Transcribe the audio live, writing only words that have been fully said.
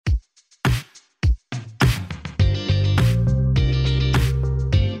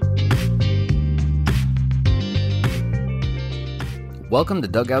Welcome to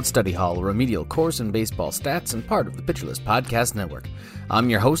Dugout Study Hall, a remedial course in baseball stats and part of the Pitcher List Podcast Network. I'm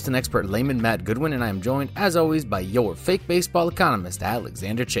your host and expert layman, Matt Goodwin, and I am joined, as always, by your fake baseball economist,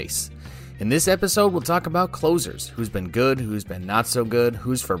 Alexander Chase. In this episode, we'll talk about closers, who's been good, who's been not so good,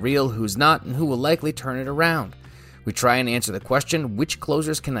 who's for real, who's not, and who will likely turn it around. We try and answer the question, which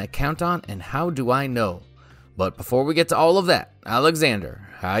closers can I count on, and how do I know? But before we get to all of that, Alexander,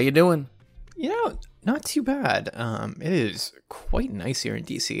 how you doing? Not too bad. It is quite nice here in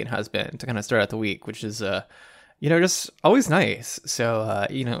DC. It has been to kind of start out the week, which is, just always nice. So,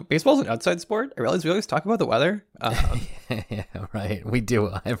 baseball's an outside sport. I realize we always talk about the weather. Yeah, right. We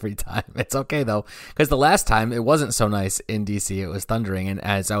do every time. It's okay, though, because the last time it wasn't so nice in DC. It was thundering, and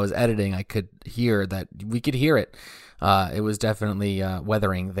as I was editing, I could hear that we could hear it. It was definitely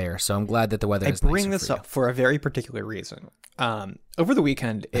weathering there, so I'm glad that the weather is nicer. I bring this up for a very particular reason. Over the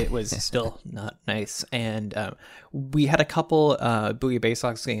weekend, it was still not nice, and we had a couple Bowie Bay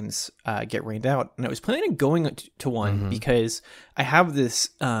Sox games get rained out, and I was planning on going to one because I have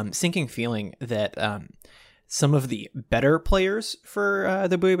this sinking feeling that some of the better players for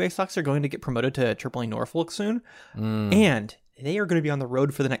the Bowie Bay Sox are going to get promoted to AAA Norfolk soon, and they are going to be on the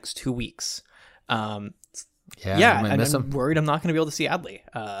road for the next 2 weeks. And I'm worried I'm not going to be able to see Adley.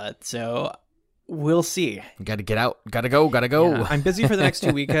 So we'll see. Got to get out. Got to go. Yeah, I'm busy for the next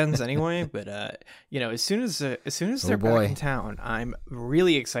 2 weekends anyway. But as soon as they're back in town, I'm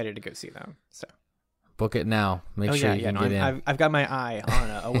really excited to go see them. So book it now. Make sure you can get in. I've got my eye on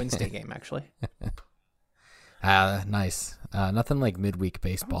a Wednesday game actually. Nice. Nothing like midweek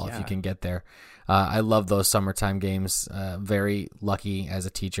baseball if you can get there. I love those summertime games. Very lucky as a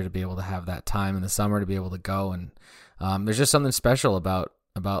teacher to be able to have that time in the summer to be able to go. And there's just something special about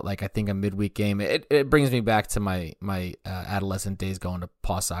like, I think a midweek game. It brings me back to my adolescent days going to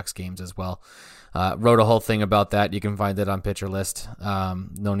Paw Sox games as well. Wrote a whole thing about that. You can find it on Pitcher List.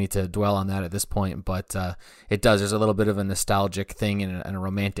 No need to dwell on that at this point, but it does. There's a little bit of a nostalgic thing and a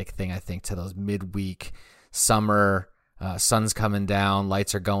romantic thing, I think, to those midweek summer, sun's coming down,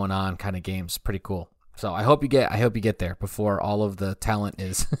 lights are going on kind of games. Pretty cool. So I hope you get there before all of the talent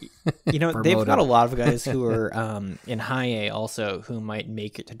is. They've got a lot of guys who are in high A also who might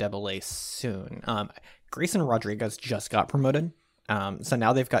make it to Double A soon. Grayson Rodriguez just got promoted. So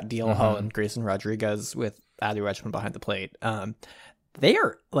now they've got DL Hall and Grayson Rodriguez with Adley Rutschman behind the plate. They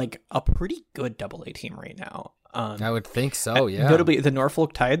are like a pretty good Double A team right now. I would think so, yeah. Notably, the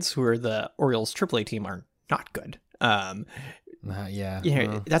Norfolk Tides, who are the Orioles AAA team, are not good.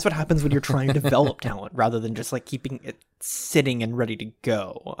 That's what happens when you're trying to develop talent rather than just like keeping it sitting and ready to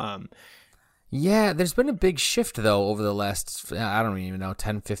go. There's been a big shift though over the last, I don't even know,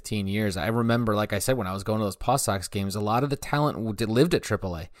 10, 15 years. I remember, like I said, when I was going to those Paw Sox games, a lot of the talent lived at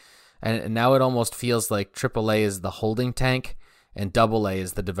AAA. And now it almost feels like AAA is the holding tank and AA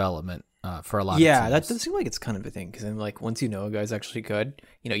is the development for a lot of teams. Yeah, that does seem like it's kind of a thing because then, like, once you know a guy's actually good,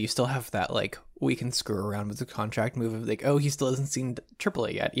 you still have that, like, we can screw around with the contract move of, like, oh, he still hasn't seen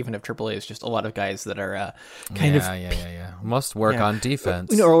AAA yet, even if AAA is just a lot of guys that are must work on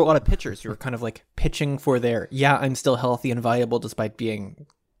defense. Or a lot of pitchers who are kind of, like, pitching for their, I'm still healthy and viable despite being,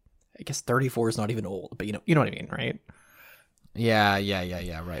 I guess 34 is not even old, but you know what I mean, right? Yeah,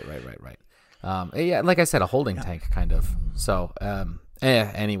 right. Like I said, a holding tank kind of. So,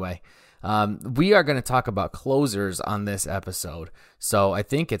 anyway, we are going to talk about closers on this episode. So I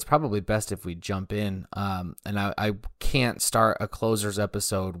think it's probably best if we jump in. And I can't start a closers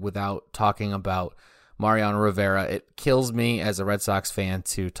episode without talking about Mariano Rivera. It kills me as a Red Sox fan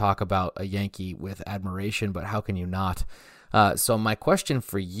to talk about a Yankee with admiration, but how can you not? So my question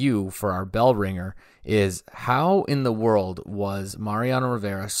for you, for our bell ringer, is how in the world was Mariano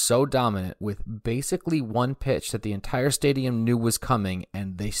Rivera so dominant with basically one pitch that the entire stadium knew was coming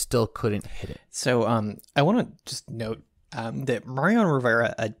and they still couldn't hit it? So I want to just note that Mariano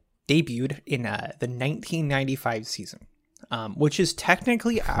Rivera debuted in the 1995 season, which is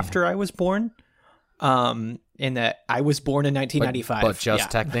technically after I was born. In that I was born in 1995, but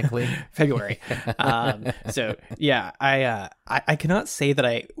just technically February. I cannot say that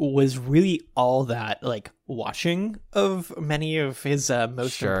I was really all that like watching of many of his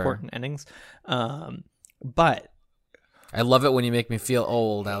most important innings. But I love it when you make me feel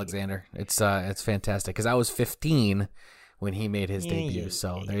old, Alexander. It's fantastic because I was 15 when he made his debut.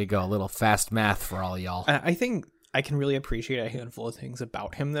 So there you go, a little fast math for all y'all. I think I can really appreciate a handful of things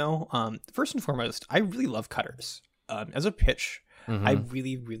about him, though. First and foremost, I really love cutters. As a pitch, I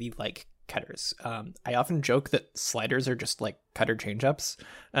really, really like cutters. I often joke that sliders are just like cutter changeups,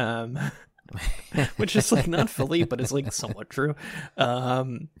 which is like not fully, but it's like somewhat true.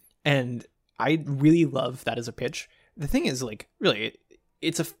 And I really love that as a pitch. The thing is, like, really,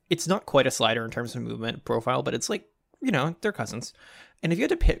 it's not quite a slider in terms of movement profile, but it's like, they're cousins. And if you had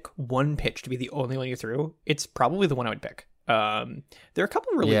to pick one pitch to be the only one you threw, it's probably the one I would pick. There are a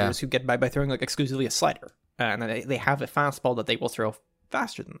couple of relievers who get by throwing like exclusively a slider, and they have a fastball that they will throw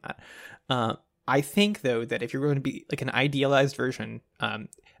faster than that. I think though that if you're going to be like an idealized version,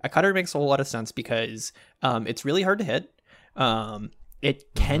 a cutter makes a whole lot of sense because it's really hard to hit.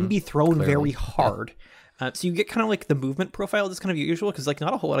 It can be thrown very hard. So you get kind of like the movement profile that's kind of usual because like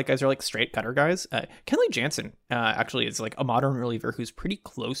not a whole lot of guys are like straight cutter guys. Kenley Jansen actually is like a modern reliever who's pretty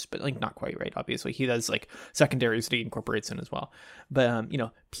close, but like not quite right. Obviously, he does like secondaries that he incorporates in as well. But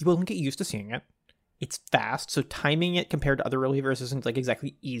people don't get used to seeing it. It's fast, so timing it compared to other relievers isn't like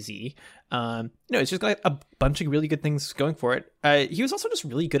exactly easy. It's just got a bunch of really good things going for it. He was also just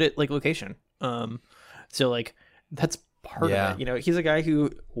really good at like location. So like that's part of it. He's a guy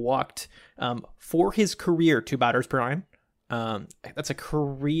who walked for his career 2 batters per 9. That's a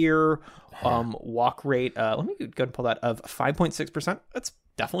career walk rate. Let me go and pull that of 5.6%. That's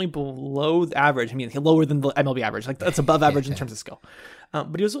definitely below the average. I mean, lower than the MLB average. Like that's above average in terms of skill.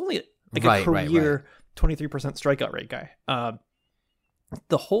 But he was only like a career 23% strikeout rate guy.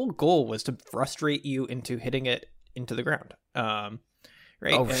 The whole goal was to frustrate you into hitting it into the ground.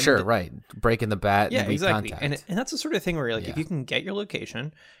 Right. Oh, sure. Right. Breaking the bat. Yeah, and exactly. Contact. And that's the sort of thing where like, if you can get your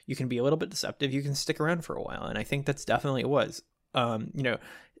location, you can be a little bit deceptive, you can stick around for a while. And I think that's definitely it was.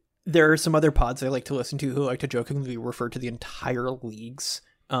 There are some other pods I like to listen to who like to jokingly refer to the entire league's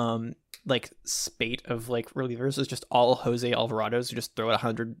like spate of like relievers as just all Jose Alvarados who just throw it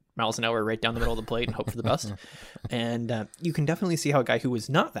 100 miles an hour right down the middle of the plate and hope for the best. And you can definitely see how a guy who was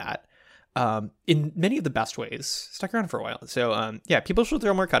not that, in many of the best ways, stuck around for a while. So people should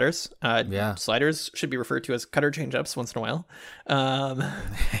throw more cutters. Sliders should be referred to as cutter changeups once in a while.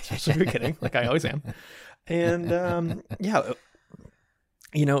 Especially if you're kidding, like I always am. And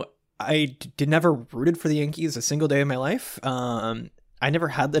I never rooted for the Yankees a single day of my life. I never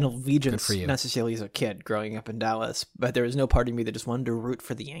had an allegiance necessarily as a kid growing up in Dallas, but there was no part of me that just wanted to root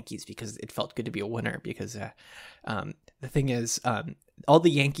for the Yankees because it felt good to be a winner. Because the thing is, all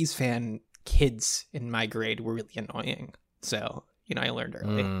the Yankees fan kids in my grade were really annoying. So, I learned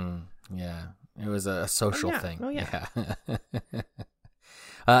early. It was a social thing. Oh, yeah.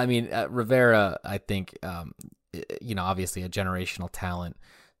 I mean, Rivera, I think, obviously a generational talent.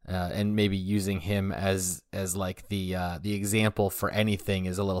 And maybe using him as like the example for anything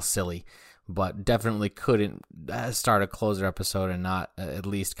is a little silly, but definitely couldn't start a closer episode and not at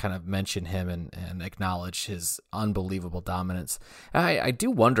least kind of mention him and acknowledge his unbelievable dominance. I do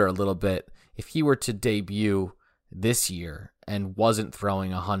wonder a little bit if he were to debut this year and wasn't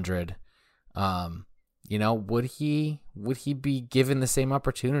throwing 100, would he be given the same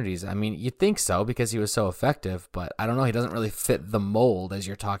opportunities? I mean, you'd think so because he was so effective, but I don't know. He doesn't really fit the mold as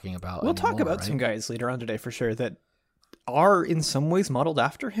you're talking about. We'll talk about some guys later on today for sure that are in some ways modeled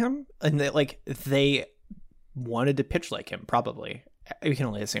after him, and that like they wanted to pitch like him. Probably, we can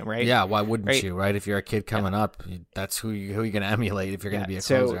only assume, right? Yeah. Why wouldn't you? Right? If you're a kid coming up, that's who you're going to emulate if you're going to be a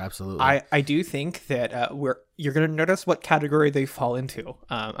closer. Absolutely. I do think that you're going to notice what category they fall into.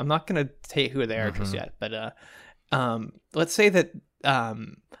 I'm not going to tell you who they are just yet, but let's say that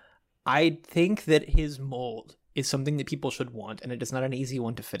I think that his mold is something that people should want, and it is not an easy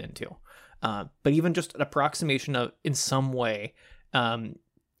one to fit into. But even just an approximation of, in some way,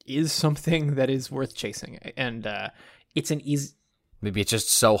 is something that is worth chasing. And it's an easy... Maybe it's just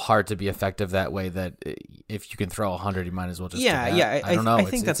so hard to be effective that way that if you can throw 100, you might as well just do that. I don't know. I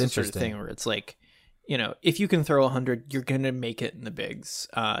think that's the sort of thing where it's like, if you can throw 100, you're going to make it in the bigs.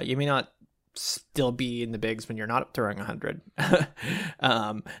 You may not still be in the bigs when you're not throwing 100.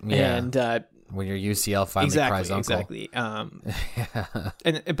 And when your UCL finally cries uncle. Exactly.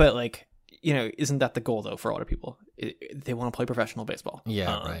 But like, isn't that the goal though for a lot of people? They want to play professional baseball.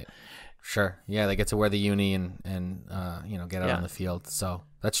 Yeah, right. Sure. Yeah, they get to wear the uni and get out on the field. So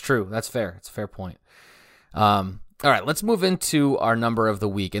that's true. That's fair. It's a fair point. All right, let's move into our number of the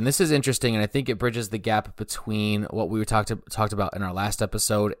week. And this is interesting, and I think it bridges the gap between what we talked about in our last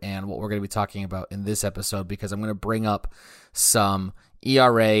episode and what we're going to be talking about in this episode, because I'm going to bring up some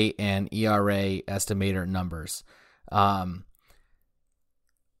ERA and ERA estimator numbers.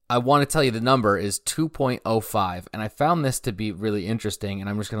 I want to tell you the number is 2.05, and I found this to be really interesting, and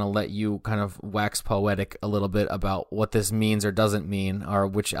I'm just going to let you kind of wax poetic a little bit about what this means or doesn't mean, or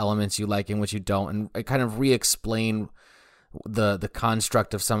which elements you like and which you don't, and kind of re-explain the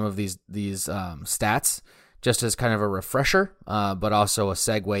construct of some of these stats, just as kind of a refresher, but also a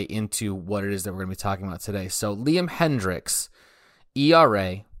segue into what it is that we're going to be talking about today. So Liam Hendriks,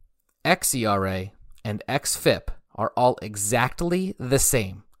 ERA, xERA, and xFIP are all exactly the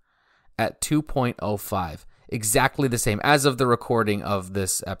same at 2.05. Exactly the same as of the recording of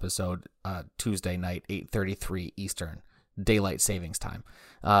this episode, Tuesday night, 8:33 Eastern, daylight savings time.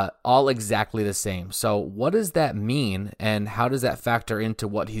 All exactly the same. So what does that mean, and how does that factor into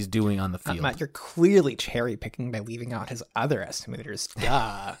what he's doing on the field? Matt, you're clearly cherry picking by leaving out his other estimators.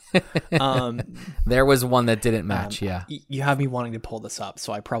 Duh. There was one that didn't match. Yeah, you have me wanting to pull this up,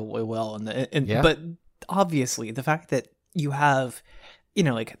 so I probably will. But obviously, the fact that you have,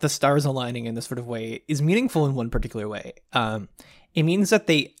 like the stars aligning in this sort of way is meaningful in one particular way. It means that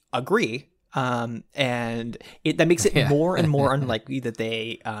they agree. And that makes it more and more unlikely that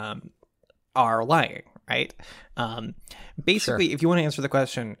they are lying, right? Basically, Sure. if you want to answer the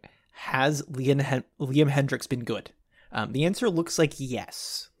question, has Liam Hendriks been good? The answer looks like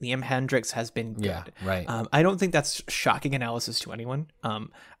yes. Liam Hendriks has been good. Yeah, right. I don't think that's shocking analysis to anyone.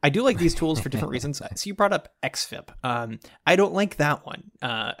 I do like these tools for different reasons. So you brought up XFIP. I don't like that one.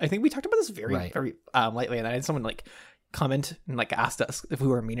 I think we talked about this very lightly, and I had someone comment and asked us if we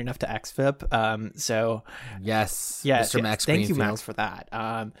were mean enough to XFIP. So yes, yes, Mr. Max thank you, Greenfield. Max, for that.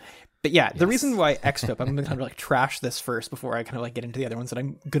 But yeah, the reason why XFIP, I'm gonna kind of trash this first before I kind of get into the other ones that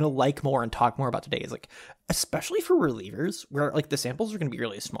I'm gonna like more and talk more about today is especially for relievers where the samples are gonna be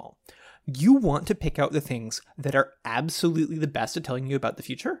really small. You want to pick out the things that are absolutely the best at telling you about the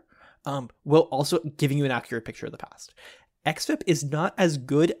future, while also giving you an accurate picture of the past. XFIP is not as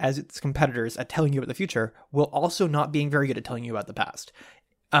good as its competitors at telling you about the future, while also not being very good at telling you about the past.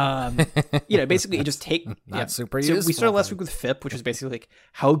 Basically you just take super useful. useful. We started last week with FIP, which is basically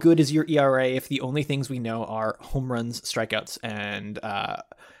how good is your ERA if the only things we know are home runs, strikeouts, and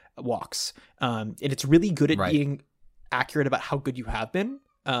walks. And it's really good at being accurate about how good you have been,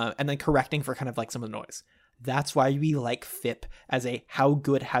 and then correcting for kind of some of the noise. That's why we like FIP as a how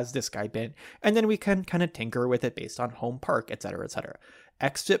good has this guy been, and then we can kind of tinker with it based on home park, etc., etc.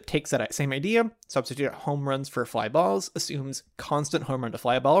 XFIP takes that same idea, substitute home runs for fly balls, assumes constant home run to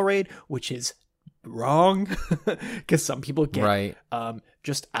fly ball rate, which is wrong because some people get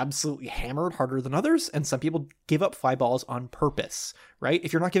just absolutely hammered harder than others, and some people give up fly balls on purpose, right?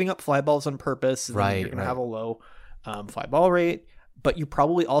 If you're not giving up fly balls on purpose, then you're going to have a low fly ball rate, but you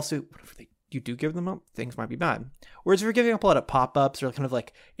probably also, you do give them up, things might be bad. Whereas if you're giving up a lot of pop-ups or kind of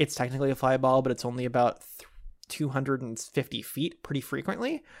it's technically a fly ball, but it's only about 250 feet pretty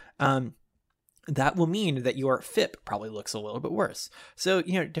frequently, that will mean that your FIP probably looks a little bit worse. So,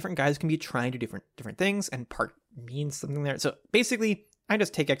 different guys can be trying to do different things, and park means something there. So basically, I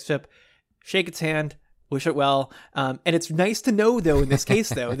just take XFIP, shake its hand, wish it well. And it's nice to know, though, in this case,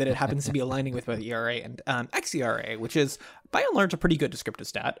 though, that it happens to be aligning with both ERA and xERA, which is, by and large, a pretty good descriptive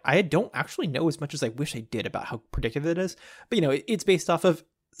stat. I don't actually know as much as I wish I did about how predictive it is. But, it's based off of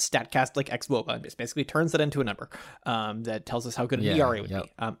StatCast xwOBA, and it basically turns that into a number that tells us how good an ERA would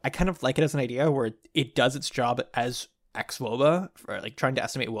be. I kind of like it as an idea where it does its job as xwOBA, for trying to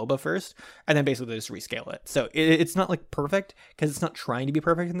estimate WOBA first, and then basically just rescale it. So it's not perfect because it's not trying to be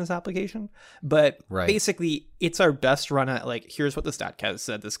perfect in this application, but basically it's our best run at here's what the StatCast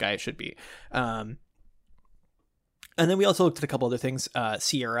said this guy should be. And then we also looked at a couple other things.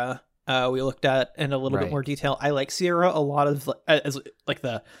 Sierra, we looked at in a little bit more detail. I like Sierra a lot of as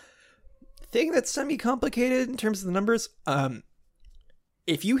the thing that's semi-complicated in terms of the numbers.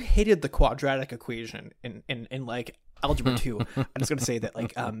 If you hated the quadratic equation in algebra 2, I'm just going to say that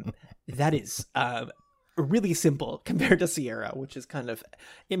that is really simple compared to Sierra, which is kind of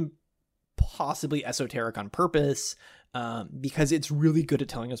impossibly esoteric on purpose, because it's really good at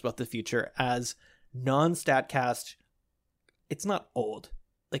telling us about the future as non-StatCast. It's not old.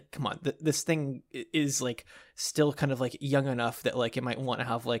 Come on, this thing is still kind of young enough that it might want to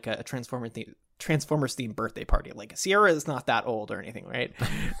have a Transformers themed birthday party. Sierra is not that old or anything, right?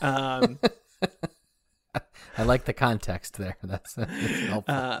 I like the context there. That's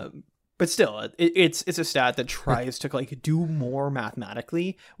helpful. But still, it's a stat that tries to do more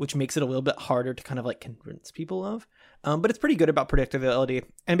mathematically, which makes it a little bit harder to kind of convince people of. But it's pretty good about predictability.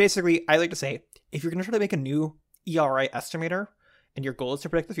 And basically, I like to say, if you're going to try to make a new ERA estimator, and your goal is to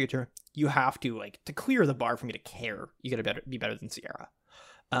predict the future, you have to to clear the bar for me to care. You gotta be better than Sierra.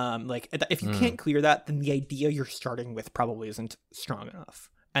 If you can't clear that, then the idea you're starting with probably isn't strong enough,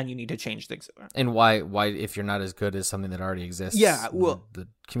 and you need to change things. And why if you're not as good as something that already exists? Yeah, well, the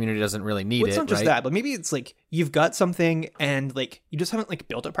community doesn't really need it. It's not just that, but maybe it's you've got something and you just haven't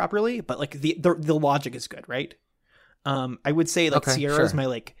built it properly, but the logic is good, right? I would say Sierra is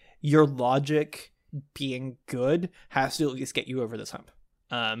my your logic being good has to at least get you over this hump.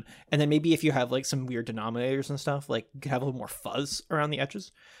 And then maybe if you have like some weird denominators and stuff, like you could have a little more fuzz around the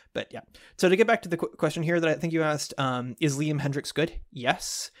edges. But yeah. So to get back to the question here that I think you asked, is Liam Hendriks good?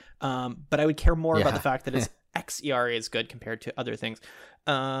 Yes. But I would care more about the fact that his xERA is good compared to other things.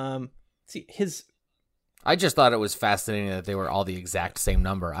 I just thought it was fascinating that they were all the exact same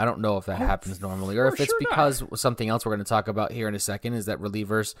number. I don't know if that happens normally, or if it's because something else we're going to talk about here in a second is that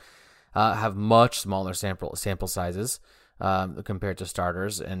relievers have much smaller sample sizes compared to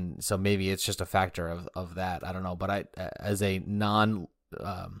starters, and so maybe it's just a factor of that. I don't know, but I, as a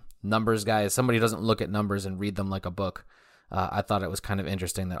non-numbers guy, as somebody who doesn't look at numbers and read them like a book, I thought it was kind of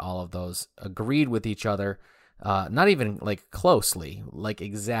interesting that all of those agreed with each other, not even like closely, like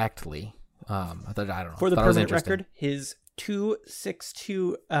exactly. I don't know. For the permanent record, his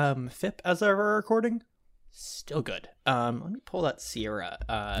 2.62 FIP as of our recording, still good. Let me pull that SIERA.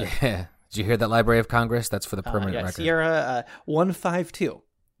 Yeah. Did you hear that, Library of Congress? That's for the permanent record. SIERA 152.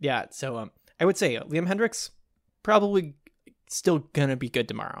 Yeah. So I would say Liam Hendriks probably still gonna be good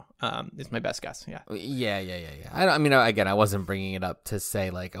tomorrow. Is my best guess. Yeah. I mean, again, I wasn't bringing it up to say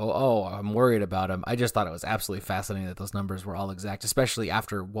like, oh, I'm worried about him. I just thought it was absolutely fascinating that those numbers were all exact, especially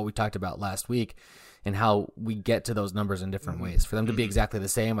after what we talked about last week and how we get to those numbers in different ways. For them to be exactly the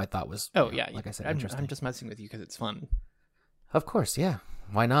same, I thought was like I said, interesting. I'm just messing with you because it's fun. Of course, yeah.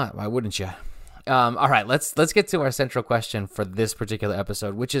 Why not? Why wouldn't you? All right, let's get to our central question for this particular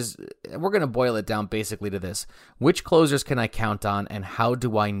episode, which is, we're going to boil it down basically to this: which closers can I count on, and how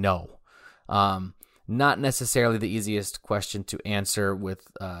do I know? Not necessarily the easiest question to answer with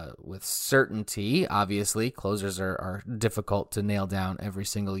certainty. Obviously, closers are difficult to nail down every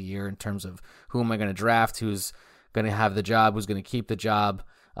single year in terms of who am I going to draft, who's going to have the job, who's going to keep the job.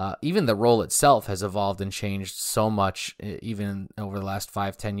 Even the role itself has evolved and changed so much, even over the last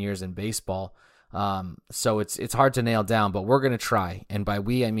 5-10 years in baseball. So it's hard to nail down, but we're going to try. And by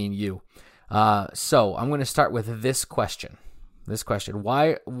we, I mean you. So I'm going to start with this question.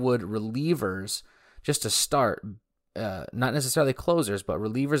 Why would relievers, just to start, not necessarily closers, but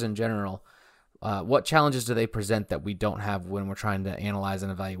relievers in general, what challenges do they present that we don't have when we're trying to analyze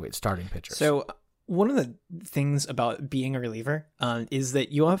and evaluate starting pitchers? So one of the things about being a reliever is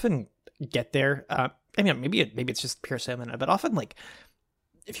that you often get there. I mean, maybe it's just pure stamina, but often like,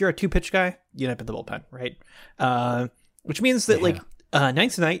 if you're a 2-pitch guy, you end up in the bullpen, right? Which means that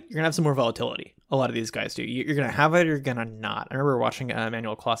night to night, you're gonna have some more volatility. A lot of these guys do. You're gonna have it, or you're gonna not. I remember watching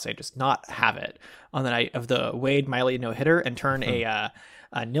Emmanuel Clase just not have it on the night of the Wade Miley no hitter and turn a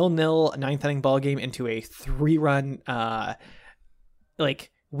 0-0 ninth inning ball game into a 3-run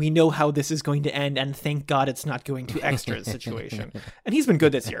we know how this is going to end, and thank God it's not going to extras situation. And he's been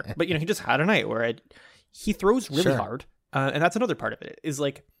good this year, but he just had a night where he throws really hard. And that's another part of it, is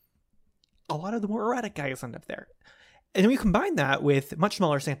like a lot of the more erratic guys end up there. And then we combine that with much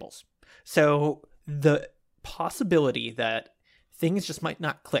smaller samples. So the possibility that things just might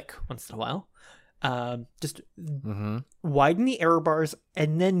not click once in a while, just widen the error bars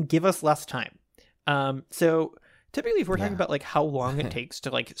and then give us less time. So typically if we're talking about like how long it takes to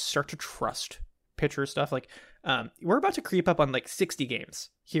like start to trust pitcher stuff, like we're about to creep up on like 60 games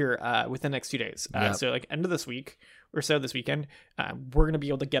here within the next 2 days. So like end of this week or so this weekend, we're going to be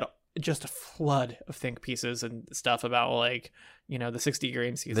able to get just a flood of think pieces and stuff about like, the 60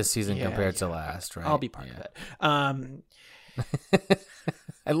 game season. This season compared to last, right? I'll be part of it.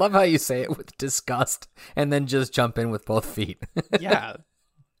 I love how you say it with disgust and then just jump in with both feet. Yeah.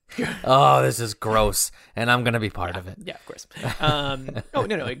 Oh, this is gross, and I'm going to be part of it. Yeah, of course. No.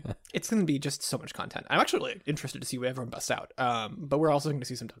 It's going to be just so much content. I'm actually interested to see what everyone busts out. But we're also going to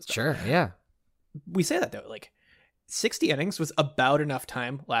see some dumb stuff. Sure, yeah. We say that, though. Like, 60 innings was about enough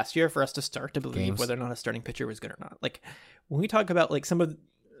time last year for us to start to believe whether or not a starting pitcher was good or not. Like, when we talk about, like, some of...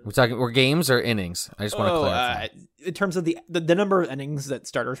 We're games or innings? I just want to clarify. In terms of the number of innings that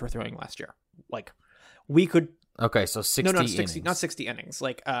starters were throwing last year. Like, we could... Okay, so 60 innings. Not 60 innings.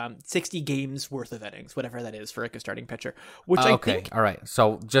 Like 60 games worth of innings, whatever that is for like a starting pitcher. Which I think, all right.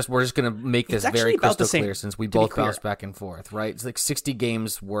 So we're just gonna make this very crystal clear, since we both bounce back and forth, right? It's like 60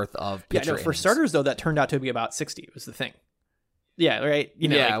 games worth of pitcher innings. For starters though, that turned out to be about 60 was the thing. Yeah, right.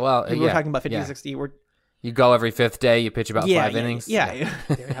 We're talking about 50 to 60. You go every fifth day, you pitch about 5 innings. Yeah.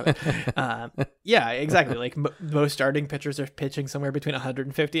 There we have it. Yeah, exactly. Like most starting pitchers are pitching somewhere between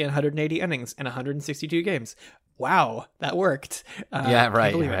 150 and 180 innings in 162 games. Wow, that worked.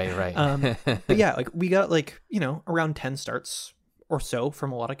 Right. But yeah, like we got like, around 10 starts or so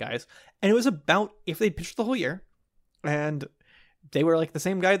from a lot of guys. And it was about, if they pitched the whole year and they were like the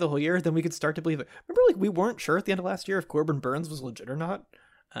same guy the whole year, then we could start to believe it. Remember, like we weren't sure at the end of last year if Corbin Burns was legit or not.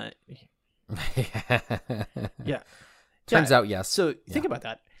 Yeah. Turns out, yes. So think about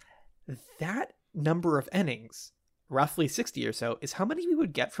that. That number of innings, roughly 60 or so, is how many we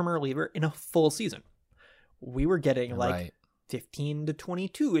would get from a reliever in a full season. We were getting like 15 to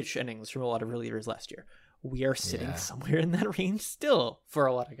 22-ish innings from a lot of relievers last year. We are sitting somewhere in that range still for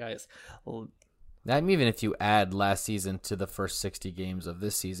a lot of guys. Even if you add last season to the first 60 games of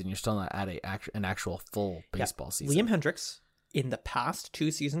this season, you're still not at an actual full baseball season. Liam Hendriks, in the past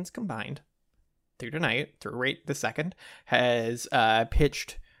 2 seasons combined, through tonight, through rate the second, has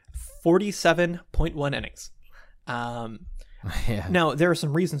pitched 47.1 innings. Now, there are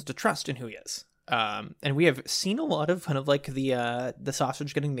some reasons to trust in who he is. And we have seen a lot of kind of like the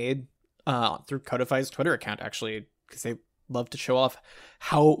sausage getting made through Codify's Twitter account, actually, because they love to show off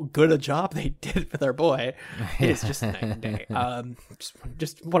how good a job they did with our boy. It is just night and day.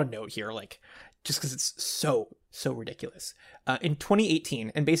 Just want to note here, like, just because it's so ridiculous. In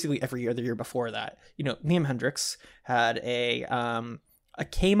 2018, and basically every year, the year before that, Liam Hendriks had a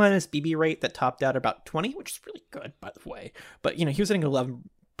K- BB rate that topped out about 20, which is really good, by the way. But, he was hitting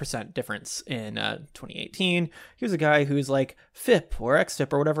 11% difference in 2018. He was a guy who's like FIP or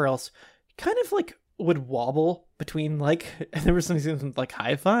XFIP or whatever else, kind of like would wobble between like, and there were some seasons with like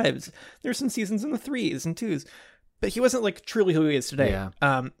high 5s. There were some seasons in the 3s and 2s, but he wasn't like truly who he is today.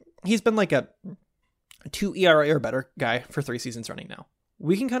 Yeah. He's been like a 2 ERA or better guy for 3 seasons running now.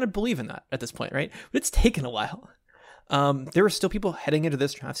 We can kind of believe in that at this point, right? But it's taken a while. There were still people heading into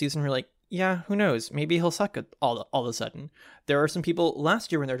this draft season who were like, yeah, who knows? Maybe he'll suck all of a sudden. There are some people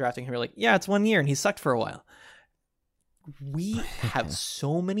last year when they're drafting who were like, yeah, it's 1 year and he sucked for a while. We have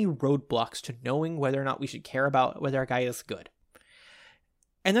so many roadblocks to knowing whether or not we should care about whether a guy is good.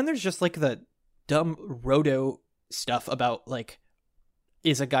 And then there's just like the dumb roto stuff about like,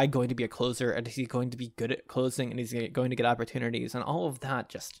 is a guy going to be a closer and is he going to be good at closing and is he going to get opportunities and all of that,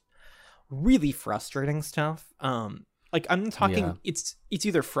 just really frustrating stuff. Like I'm talking, it's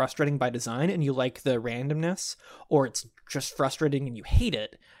either frustrating by design and you like the randomness, or it's just frustrating and you hate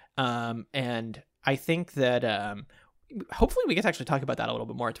it. And I think that hopefully we get to actually talk about that a little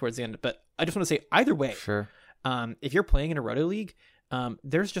bit more towards the end. But I just want to say either way, sure. If you're playing in a roto league,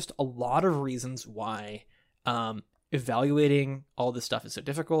 there's just a lot of reasons why evaluating all this stuff is so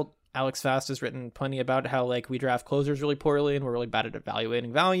difficult. Alex Fast has written plenty about how like we draft closers really poorly and we're really bad at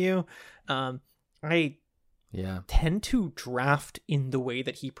evaluating value. I tend to draft in the way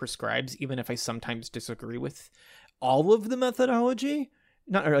that he prescribes, even if I sometimes disagree with all of the methodology.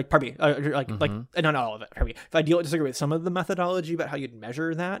 Not all of it. If I disagree with some of the methodology about how you'd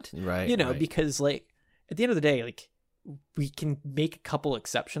measure that, right. Because like at the end of the day, like we can make a couple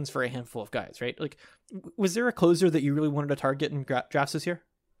exceptions for a handful of guys, right? Like, was there a closer that you really wanted to target in drafts this year?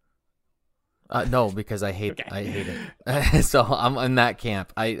 No, because I hate it. So I'm in that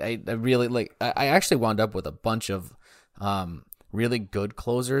camp. I really like. I actually wound up with a bunch of really good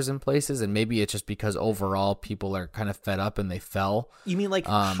closers in places, and maybe it's just because overall people are kind of fed up and they fell. You mean like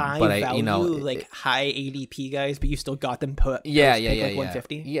high value, high ADP guys, but you still got them put? Yeah.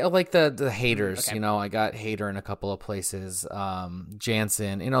 150. Yeah, like the haters. Okay. I got Hader in a couple of places.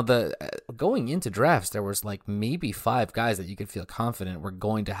 Jansen. The going into drafts, there was like maybe 5 guys that you could feel confident were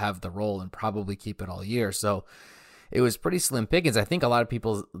going to have the role and probably keep it all year. So it was pretty slim pickings. I think a lot of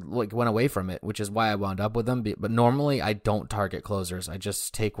people went away from it, which is why I wound up with them. But normally I don't target closers. I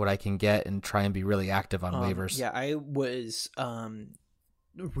just take what I can get and try and be really active on waivers. Yeah, I was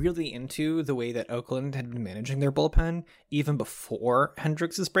really into the way that Oakland had been managing their bullpen even before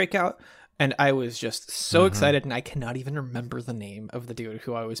Hendriks' breakout. And I was just so excited, and I cannot even remember the name of the dude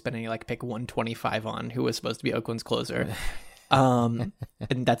who I was spending like pick 125 on, who was supposed to be Oakland's closer. And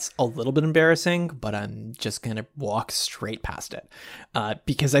that's a little bit embarrassing, but I'm just gonna walk straight past it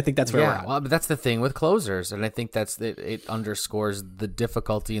because I think that's where we're at. Well, but that's the thing with closers, and I think it underscores the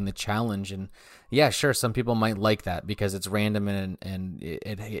difficulty and the challenge. And yeah, sure, some people might like that because it's random and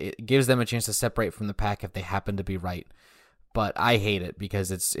it gives them a chance to separate from the pack if they happen to be right. But I hate it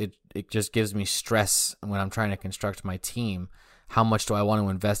because it just gives me stress when I'm trying to construct my team. How much do I want to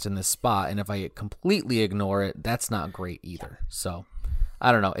invest in this spot? And if I completely ignore it, that's not great either. So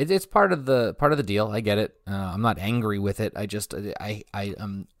I don't know. It's part of the deal. I get it. I'm not angry with it. I just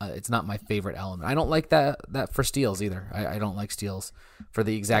it's not my favorite element. I don't like that for steals either. I don't like steals for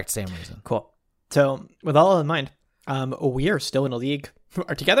the exact same reason. Cool. So with all in mind, we are still in a league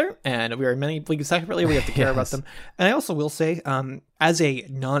together, and we are in many leagues separately. We have to care about them. And I also will say, as a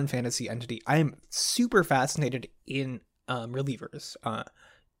non-fantasy entity, I am super fascinated in relievers.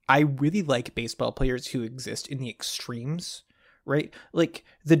 I really like baseball players who exist in the extremes, right? Like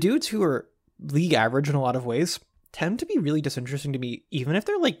the dudes who are league average in a lot of ways tend to be really disinteresting to me, even if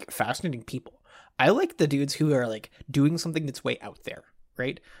they're like fascinating people. I like the dudes who are like doing something that's way out there,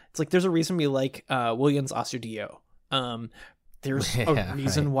 right? It's like there's a reason we like Williams Astudillo. There's a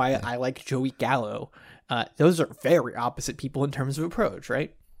reason why I like Joey Gallo. Those are very opposite people in terms of approach,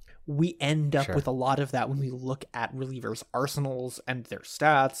 right? We end up with a lot of that when we look at relievers' arsenals and their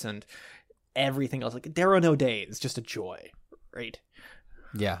stats and everything else. Like Darren O'Day is just a joy, right?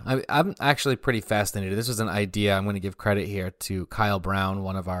 Yeah, I'm actually pretty fascinated. This was an idea. I'm going to give credit here to Kyle Brown,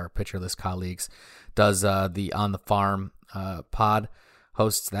 one of our Pitcher List colleagues, does the On the Farm pod,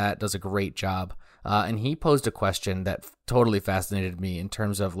 hosts that, does a great job. And he posed a question that totally fascinated me in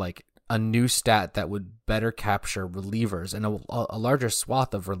terms of like a new stat that would better capture relievers and a larger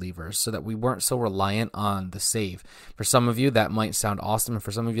swath of relievers so that we weren't so reliant on the save. For some of you, that might sound awesome, and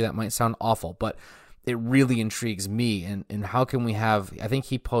for some of you, that might sound awful, but it really intrigues me. And how can we have, I think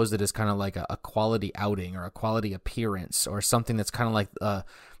he posed it as kind of like a quality outing or a quality appearance or something that's kind of like a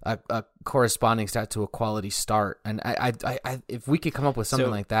corresponding stat to a quality start. And I if we could come up with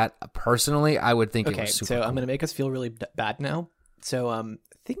something like that, personally, I would think it was super cool. I'm going to make us feel really bad now. So I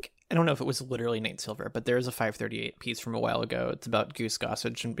don't know if it was literally Nate Silver, but there's a 538 piece from a while ago. It's about Goose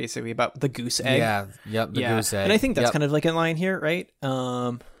Gossage and basically about the goose egg. Goose egg. And I think that's kind of like in line here, right?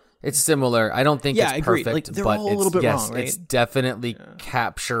 It's similar. I don't think it's perfect, like, they're but all a little bit wrong, right? It's definitely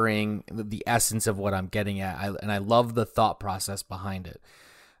capturing the essence of what I'm getting at. And I love the thought process behind it.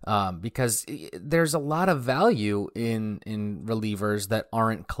 Because there's a lot of value in relievers that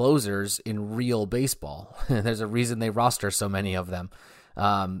aren't closers in real baseball. There's a reason they roster so many of them.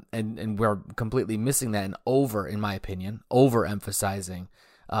 And we're completely missing that, and in my opinion, overemphasizing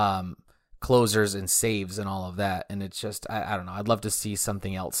closers and saves and all of that. And it's just, I don't know. I'd love to see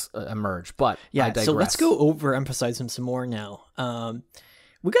something else emerge, but I digress. So let's go overemphasize him some more now.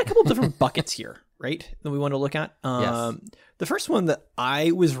 We got a couple different buckets here, right, that we want to look at. Yes. The first one that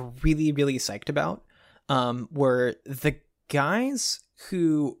I was really, really psyched about were the guys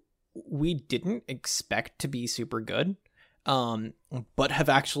who we didn't expect to be super good, but have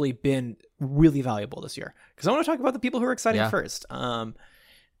actually been really valuable this year. Because I want to talk about the people who are exciting first.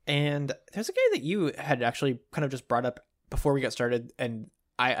 And there's a guy that you had actually kind of just brought up before we got started, and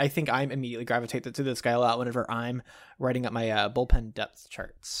I think I'm immediately gravitated to this guy a lot whenever I'm writing up my bullpen depth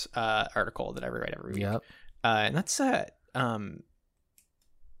charts article that I write every week. Yep. And that's Craig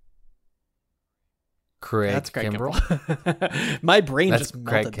Kimbrell. My brain just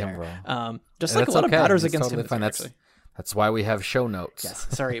melted there. Just like a lot of batters against totally him. Fine. That's why we have show notes. Yes,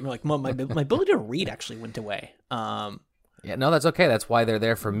 sorry. Like my ability to read actually went away. Yeah, no, that's okay. That's why they're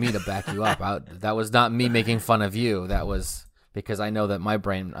there, for me to back you up. That was not me making fun of you. That was because I know that my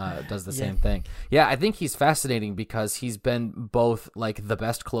brain does the same thing. Yeah, I think he's fascinating because he's been both like the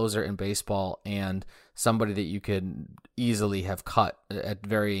best closer in baseball and somebody that you could easily have cut at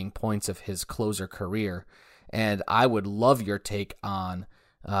varying points of his closer career. And I would love your take on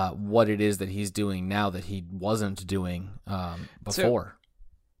what it is that he's doing now that he wasn't doing before.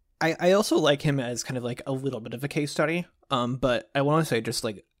 I also like him as kind of like a little bit of a case study. But I want to say, just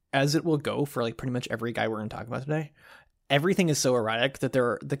like as it will go for like pretty much every guy we're going to talk about today, everything is so erratic that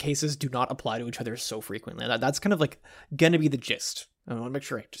the cases do not apply to each other so frequently. That's kind of like going to be the gist. I want to make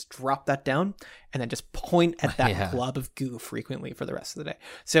sure I just drop that down and then just point at that glob of goo frequently for the rest of the day.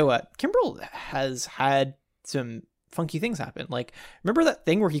 So Kimbrell has had some funky things happen. Like, remember that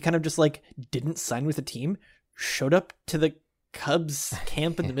thing where he kind of just like didn't sign with a team, showed up to the Cubs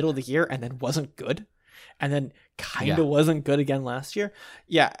camp in the middle of the year and then wasn't good, and then kind of wasn't good again last year.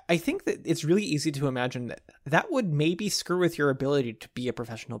 Yeah, I think that it's really easy to imagine that would maybe screw with your ability to be a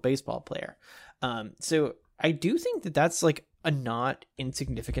professional baseball player. So I do think that that's like a not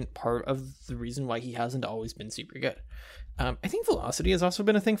insignificant part of the reason why he hasn't always been super good. I think velocity has also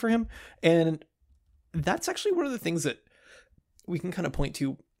been a thing for him, and that's actually one of the things that we can kind of point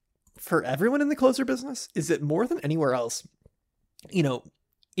to for everyone in the closer business, is that more than anywhere else, you know,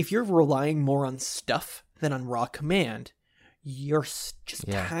 if you're relying more on stuff than on raw command, your just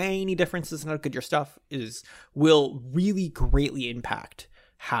tiny differences in how good your stuff is will really greatly impact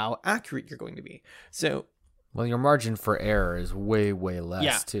how accurate you're going to be. So, well, your margin for error is way, way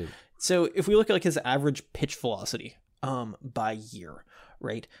less too. So if we look at like his average pitch velocity by year,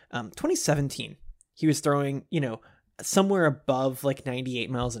 right? 2017, he was throwing, you know, somewhere above like 98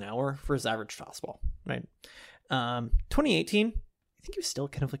 miles an hour for his average fastball, right? 2018, I think he was still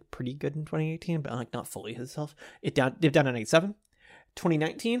kind of like pretty good in 2018, but like not fully himself. Dipped down to 97.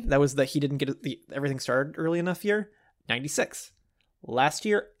 2019, that was that he didn't get everything started early enough year. 96. Last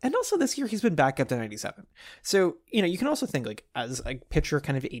year, and also this year, he's been back up to 97. So, you know, you can also think like as a pitcher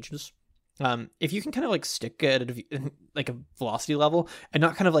kind of ages, if you can kind of like stick at like a velocity level and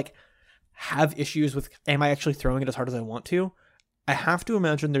not kind of like have issues with, am I actually throwing it as hard as I want to? I have to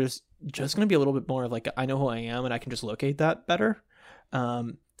imagine there's just going to be a little bit more of like, I know who I am and I can just locate that better.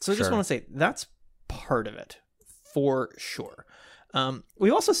 So I just want to say that's part of it for sure.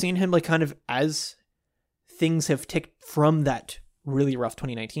 We've also seen him like kind of as things have ticked from that really rough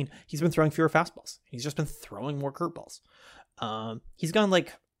 2019, he's been throwing fewer fastballs. He's just been throwing more curveballs. He's gone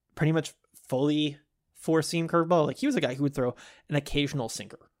like pretty much fully four-seam curveball. Like he was a guy who would throw an occasional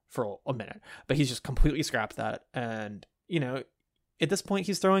sinker for a minute, but he's just completely scrapped that. And, you know, at this point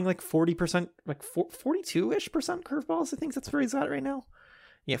he's throwing like 40%, like 42-ish% curveballs. I think that's where he's at right now.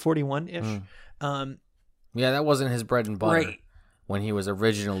 Yeah, 41-ish. Yeah, that wasn't his bread and butter when he was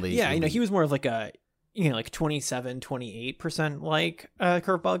originally. Yeah, you know, he was more of like a, you know, like 27-28% like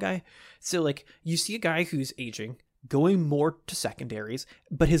curveball guy. So like you see a guy who's aging, going more to secondaries,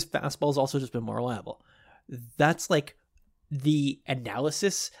 but his fastball's also just been more reliable. That's like the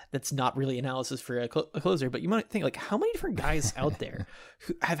analysis that's not really analysis for a closer, but you might think like, how many different guys out there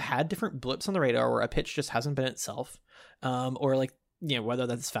who have had different blips on the radar where a pitch just hasn't been itself, or like, you know, whether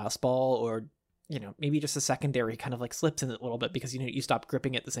that's fastball or, you know, maybe just a secondary kind of like slips in it a little bit because, you know, you stop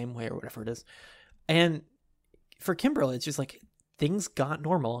gripping it the same way or whatever it is. And for Kimbrel, it's just like things got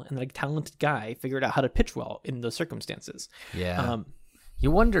normal and like talented guy figured out how to pitch well in those circumstances. Yeah.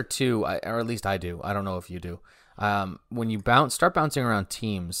 You wonder too, or at least I do. I don't know if you do. When you start bouncing around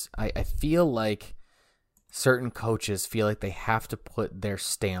teams, I feel like certain coaches feel like they have to put their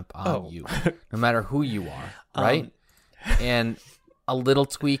stamp on you, no matter who you are, right? And a little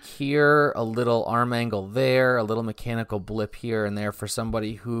tweak here, a little arm angle there, a little mechanical blip here and there for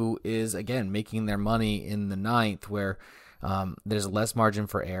somebody who is, again, making their money in the ninth where there's less margin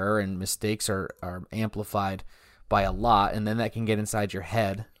for error and mistakes are amplified by a lot, and then that can get inside your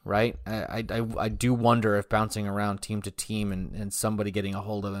head, right? I do wonder if bouncing around team to team and somebody getting a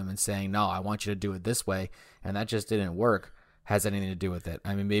hold of him and saying, no, I want you to do it this way, and that just didn't work, has anything to do with it.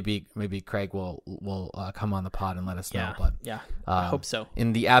 I mean, maybe Craig will come on the pod and let us know. But I hope so.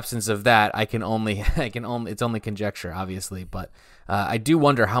 In the absence of that, I can only it's only conjecture, obviously. But I do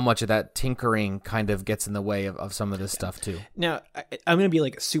wonder how much of that tinkering kind of gets in the way of some of this stuff too. Now, I'm going to be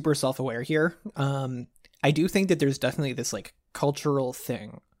like super self-aware here. I do think that there's definitely this like cultural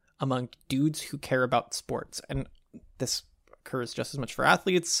thing among dudes who care about sports, and this occurs just as much for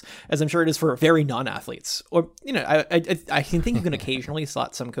athletes as I'm sure it is for very non-athletes. Or, you know, I think you can occasionally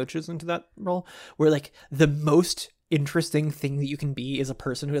slot some coaches into that role where like the most interesting thing that you can be is a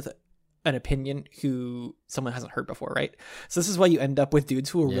person with an opinion who someone hasn't heard before, right? So this is why you end up with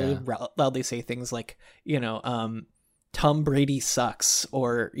dudes who will really loudly say things like, you know, Tom Brady sucks,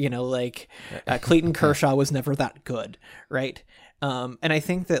 or, you know, like Clayton Kershaw was never that good, right? And I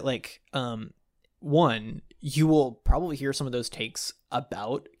think that like, one, you will probably hear some of those takes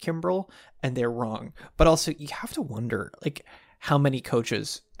about Kimbrel and they're wrong, but also you have to wonder like how many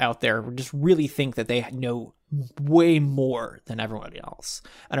coaches out there just really think that they know way more than everybody else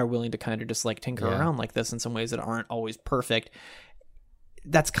and are willing to kind of just like tinker around like this in some ways that aren't always perfect.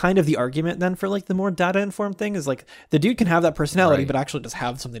 That's kind of the argument then for like the more data informed thing is like the dude can have that personality, but actually just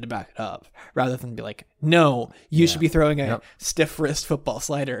have something to back it up rather than be like, no, you should be throwing a stiff wrist football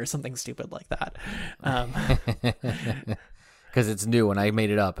slider or something stupid like that. Because it's new and I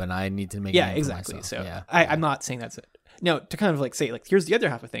made it up and I need to make it exactly. Myself. So I'm not saying that's it. Now to kind of like say like, here's the other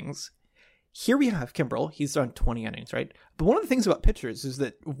half of things. Here we have Kimbrel. He's done 20 innings, right? But one of the things about pitchers is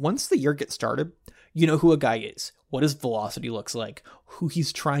that once the year gets started, you know who a guy is, what his velocity looks like, who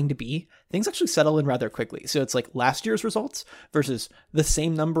he's trying to be. Things actually settle in rather quickly. So it's like last year's results versus the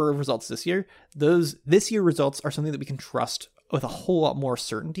same number of results this year. Those this year results are something that we can trust with a whole lot more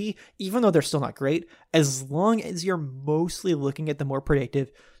certainty, even though they're still not great, as long as you're mostly looking at the more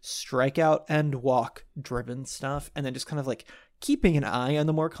predictive strikeout and walk driven stuff, and then just kind of like keeping an eye on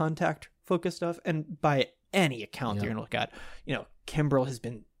the more contact focused stuff. And by any account you're going to look at, you know, Kimbrel has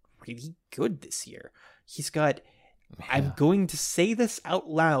been really good this year. He's got, I'm going to say this out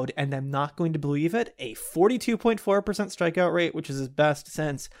loud and I'm not going to believe it, a 42.4% strikeout rate, which is his best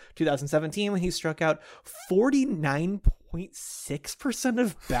since 2017 when he struck out 49.6%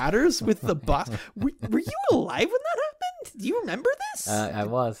 of batters with the Bucs. Were you alive when that happened? Do you remember this? I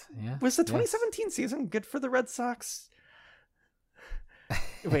was, yeah. Was the 2017 season good for the Red Sox?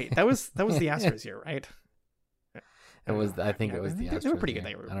 Wait, that was the Astros year, right? It was. I think it was the Astros. They were pretty good.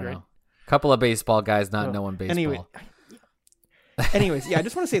 I don't right? know. A couple of baseball guys not knowing baseball. Anyways, yeah, I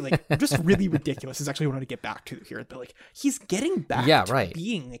just want to say, like, just really ridiculous is actually what I want to get back to here. But, like, he's getting back to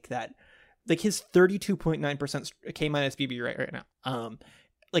being like that. Like, his 32.9% K minus BB right now.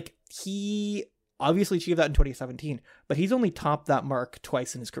 Like, he obviously achieved that in 2017, but he's only topped that mark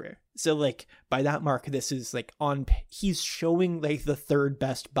twice in his career. So like by that mark, this is like he's showing like the third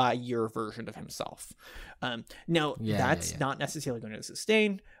best by year version of himself. Now that's not necessarily going to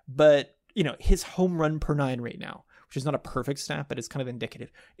sustain, but you know, his home run per 9 right now, which is not a perfect stat, but it's kind of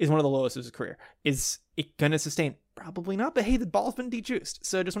indicative, is one of the lowest of his career. Is it going to sustain? Probably not, but hey, the ball's been de-juiced.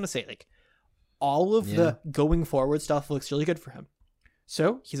 So I just want to say, like, all of the going forward stuff looks really good for him.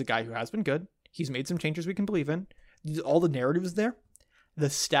 So he's a guy who has been good. He's made some changes we can believe in. All the narrative is there. The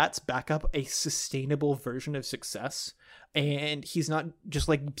stats back up a sustainable version of success. And he's not just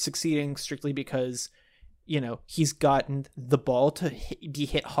like succeeding strictly because, you know, he's gotten the ball to be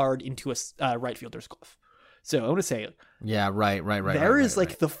hit hard into a right fielder's glove. So I want to say, right. There is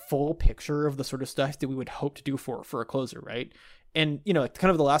the full picture of the sort of stuff that we would hope to do for a closer, right? And, you know, kind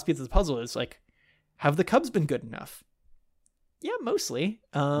of the last piece of the puzzle is like, have the Cubs been good enough? Yeah, mostly.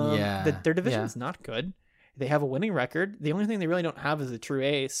 Their division is not good. They have a winning record. The only thing they really don't have is a true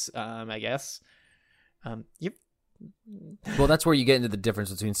ace, I guess. Yep. Well, that's where you get into the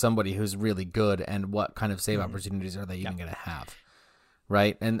difference between somebody who's really good and what kind of save opportunities are they even going to have,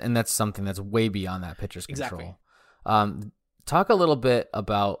 right? And that's something that's way beyond that pitcher's control. Exactly. Talk a little bit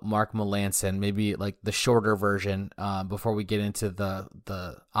about Mark Melancon, maybe like the shorter version, before we get into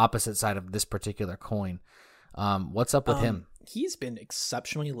the opposite side of this particular coin. What's up with him? He's been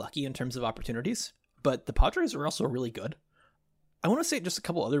exceptionally lucky in terms of opportunities, but the Padres are also really good. I want to say just a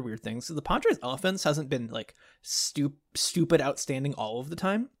couple other weird things. So the Padres offense hasn't been like stupid outstanding all of the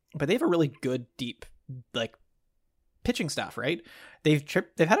time, but they have a really good, deep, like pitching staff, right? They've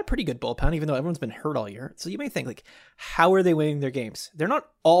had a pretty good bullpen, even though everyone's been hurt all year. So you may think like, how are they winning their games? They're not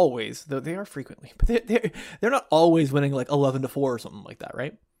always, though they are frequently, but they're not always winning like 11-4 or something like that,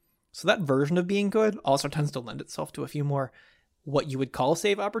 right? So that version of being good also tends to lend itself to a few more what you would call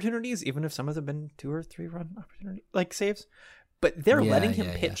save opportunities, even if some of them have been 2 or 3 run opportunity like saves. But they're letting him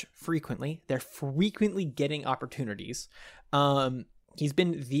pitch frequently. They're frequently getting opportunities. He's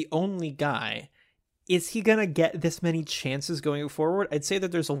been the only guy. Is he going to get this many chances going forward? I'd say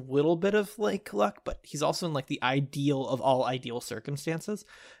that there's a little bit of like luck, but he's also in like the ideal of all ideal circumstances.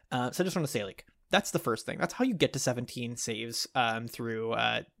 So I just want to say like, that's the first thing. That's how you get to 17 saves through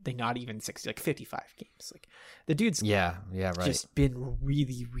they not even 60, like 55 games. Like the dude's right. Just been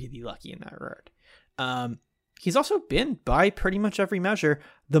really, really lucky in that regard. He's also been, by pretty much every measure,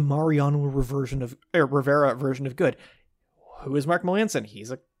 the Mariano Rivera version of good. Who is Mark Melancon? He's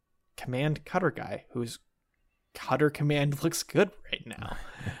a command cutter guy whose cutter command looks good right now.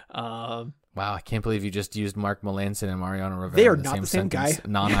 Wow, I can't believe you just used Mark Melancon and Mariano Rivera. They are not the same guy.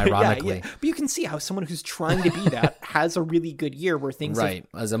 Non-ironically. But you can see how someone who's trying to be that has a really good year where things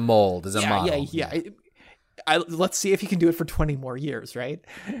as a mold, as a model. Let's see if he can do it for 20 more years, right?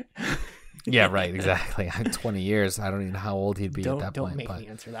 Yeah, right, exactly. 20 years. I don't even know how old he'd be at that point. Don't make me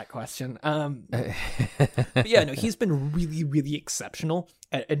answer that question. But yeah, no, he's been really, really exceptional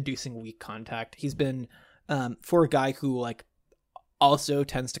at inducing weak contact. He's been, for a guy who like also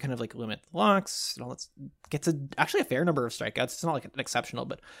tends to kind of like limit walks, gets actually a fair number of strikeouts. It's not like an exceptional,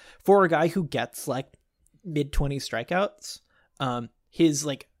 but for a guy who gets like mid-20s strikeouts, his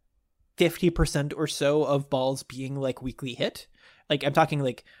like 50% or so of balls being like weakly hit. Like I'm talking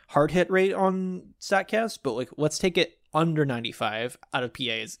like hard hit rate on StatCast, but like let's take it under 95 out of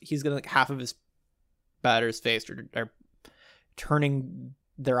PAs. He's gonna like half of his batters faced are turning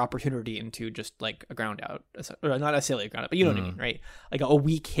their opportunity into just like a ground out, or not necessarily a ground out, but you know what I mean, right? Like a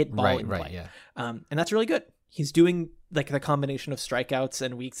weak hit ball in play. Yeah. And that's really good. He's doing like the combination of strikeouts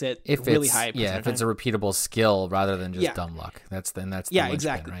and weaks it really high. Yeah, if it's a repeatable skill rather than just dumb luck. That's the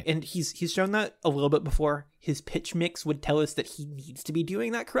exactly. Right? And he's shown that a little bit before. His pitch mix would tell us that he needs to be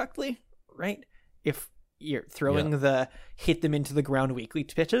doing that correctly, right? If you're throwing the hit them into the ground weekly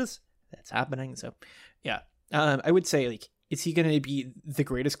pitches, that's happening. So yeah, I would say like, is he going to be the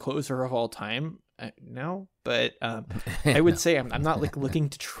greatest closer of all time? No, but I would say I'm not like looking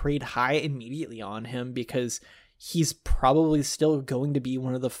to trade high immediately on him because he's probably still going to be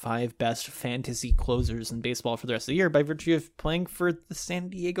one of the 5 best fantasy closers in baseball for the rest of the year by virtue of playing for the San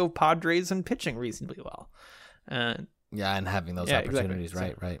Diego Padres and pitching reasonably well. And having those opportunities,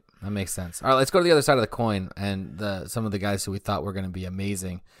 exactly. Right. That makes sense. All right, let's go to the other side of the coin and some of the guys who we thought were going to be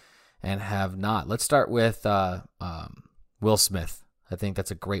amazing and have not. Let's start with Will Smith. I think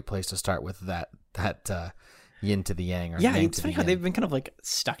that's a great place to start with that yin to the yang. It's funny how they've been kind of like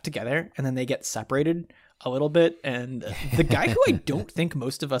stuck together and then they get separated a little bit. And the guy who I don't think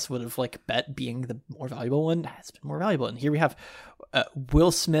most of us would have like bet being the more valuable one has been more valuable. And here we have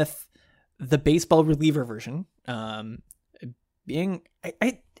Will Smith, the baseball reliever version, being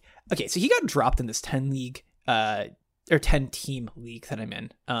I okay, so he got dropped in this 10 league, or 10 team league that I'm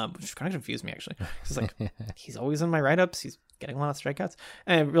in, which kind of confused me actually. It's like, he's always in my write-ups. He's getting a lot of strikeouts.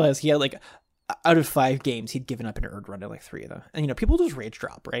 And I realized he had like, out of 5 games, he'd given up an earned run in like 3 of them. And, people just rage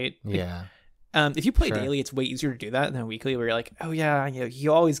drop, right? Yeah. If you play daily, it's way easier to do that than weekly, where you're like, oh yeah, he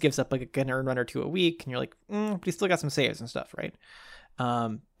always gives up like an earned run or 2 a week. And you're like, but he still got some saves and stuff, right?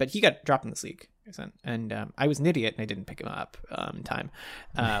 But he got dropped in this league. And I was an idiot and I didn't pick him up in time.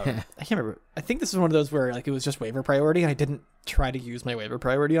 I can't remember. I think this is one of those where like it was just waiver priority and I didn't try to use my waiver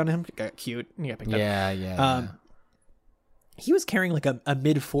priority on him. It got cute and he got picked up. Yeah. He was carrying like a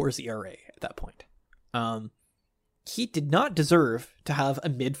mid-4s ERA at that point. He did not deserve to have a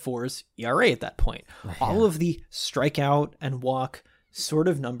mid-4s ERA at that point. Yeah. All of the strikeout and walk sort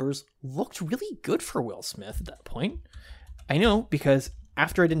of numbers looked really good for Will Smith at that point. I know, because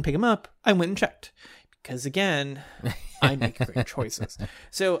after I didn't pick him up, I went and checked. Because again, I make great choices.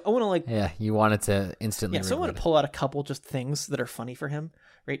 So I want to you wanted to instantly. Yeah, so I want to pull out a couple just things that are funny for him,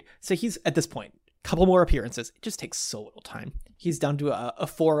 right? So he's at this point, couple more appearances. It just takes so little time. He's down to a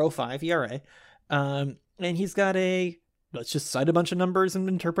 4.05 ERA. And he's got let's just cite a bunch of numbers and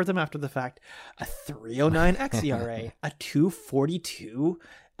interpret them after the fact, a 3.09 xERA, a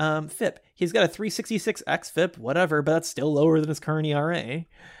 2.42 FIP. He's got a 3.66 xFIP, whatever, but that's still lower than his current ERA.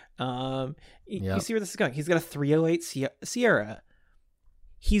 You see where this is going. He's got a 3.08 SIERA.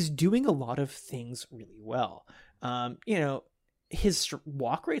 He's doing a lot of things really well. His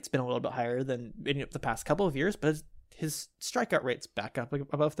walk rate's been a little bit higher than in the past couple of years, but his strikeout rate's back up like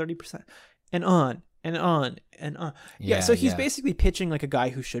above 30%, and on and on and on. So he's basically pitching like a guy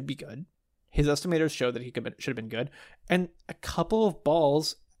who should be good. His estimators show that he should have been good, and a couple of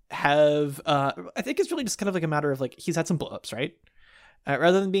balls have. I think it's really just kind of like a matter of like he's had some blowups, right?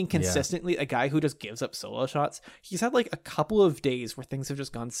 Rather than being consistently a guy who just gives up solo shots, he's had like a couple of days where things have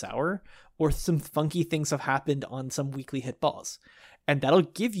just gone sour, or some funky things have happened on some weekly hit balls. And that'll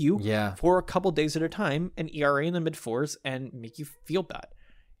give you, for a couple days at a time, an ERA in the mid-4s and make you feel bad.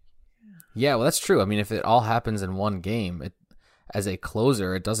 Yeah, well, that's true. I mean, if it all happens in one game, as a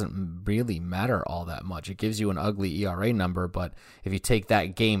closer, it doesn't really matter all that much. It gives you an ugly ERA number, but if you take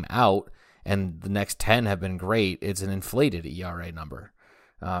that game out and the next 10 have been great, it's an inflated ERA number.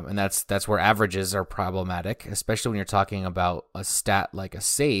 And that's where averages are problematic, especially when you're talking about a stat like a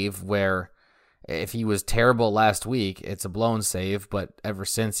save, where if he was terrible last week, it's a blown save, but ever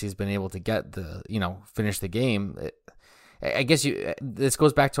since he's been able to get finish the game, I guess this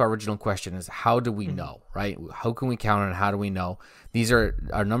goes back to our original question, is how do we know, right? How can we count on, how do we know? These are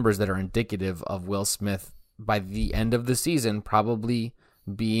numbers that are indicative of Will Smith by the end of the season probably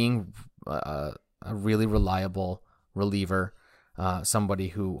being a really reliable reliever, somebody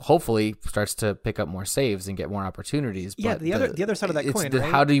who hopefully starts to pick up more saves and get more opportunities. Yeah, but the other side of that coin,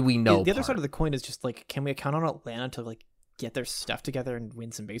 right? How do we know? The other side of the coin is just like, can we count on Atlanta to like get their stuff together and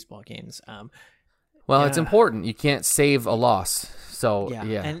win some baseball games? Well, it's important. You can't save a loss. So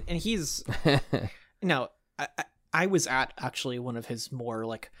yeah. And he's now. I was at actually one of his more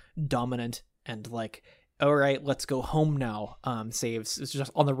like dominant and like, all right, let's go home now. Saves. It's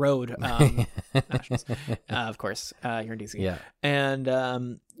just on the road. Nationals, of course, here in DC. Yeah.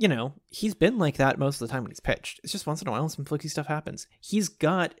 And he's been like that most of the time when he's pitched. It's just once in a while some fluky stuff happens. He's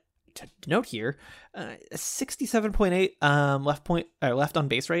got, to note here, a 67.8 left on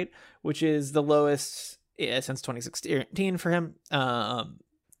base rate, which is the lowest since 2016 for him.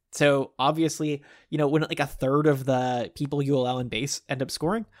 So obviously, when like a third of the people you allow in base end up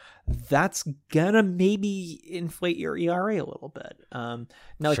scoring, that's gonna maybe inflate your ERA a little bit.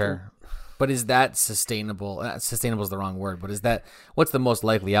 Sure. But is that sustainable? Sustainable is the wrong word, but what's the most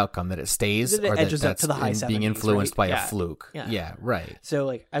likely outcome? That it stays, that it edges up to the high 70s, being influenced by a fluke? Yeah, right. So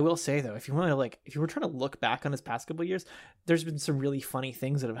like, I will say though, if you were trying to look back on his past couple of years, there's been some really funny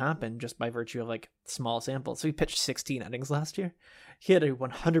things that have happened just by virtue of like small samples. So he pitched 16 innings last year. He had a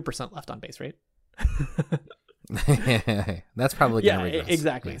 100% left on base rate. That's probably gonna regress.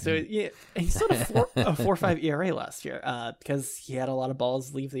 Exactly. So he still had a 4.5 ERA last year because he had a lot of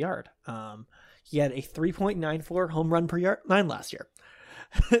balls leave the yard. He had a 3.94 home run per yard line last year.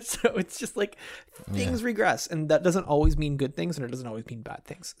 So it's just like things regress, and that doesn't always mean good things, and it doesn't always mean bad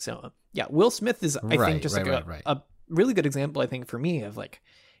things. So Will Smith is I think just a really good example, I think, for me of like,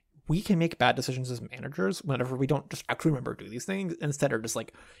 we can make bad decisions as managers whenever we don't just actually remember to do these things. Instead, are just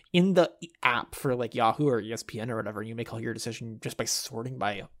like in the app for like Yahoo or ESPN or whatever, you make all your decision just by sorting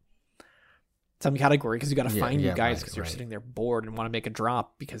by some category because you got to find you guys because you're right. sitting there bored and want to make a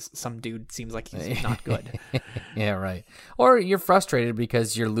drop because some dude seems like he's not good. Yeah, right. Or you're frustrated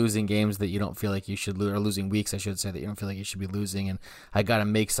because you're losing games that you don't feel like you should lose, or losing weeks, I should say, that you don't feel like you should be losing. And I got to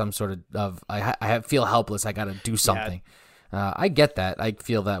make some sort of I feel helpless. I got to do something. Yeah. I get that. I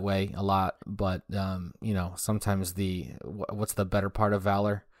feel that way a lot. But, sometimes what's the better part of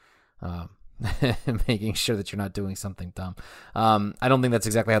valor? Making sure that you're not doing something dumb. I don't think that's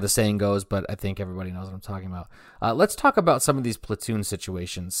exactly how the saying goes, but I think everybody knows what I'm talking about. Let's talk about some of these platoon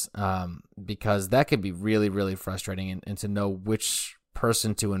situations, because that can be really, really frustrating and to know which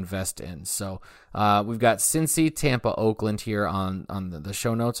person to invest in. So we've got Cincy, Tampa, Oakland here on the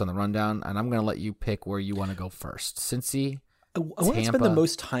show notes, on the rundown, and I'm going to let you pick where you want to go first. Cincy, I want to spend the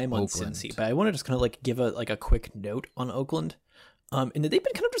most time on Oakland. Cincy, but I want to just kind of like give a quick note on Oakland. And they've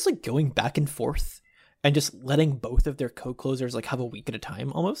been kind of just like going back and forth and just letting both of their co-closers like have a week at a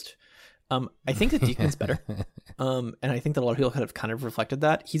time almost. I think that Diekman's better. And I think that a lot of people kind of reflected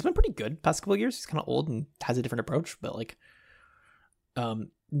that. He's been pretty good past couple of years. He's kind of old and has a different approach, but like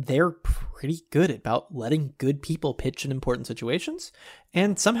they're pretty good about letting good people pitch in important situations.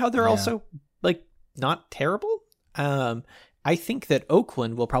 And somehow they're also like not terrible. I think that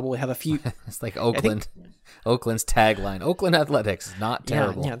Oakland will probably have a few. It's like Oakland's tagline: Oakland Athletics, not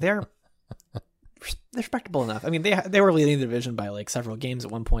terrible. Yeah, they're respectable enough. I mean, they were leading the division by like several games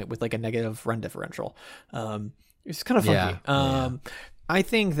at one point with like a negative run differential. It's kind of funky. I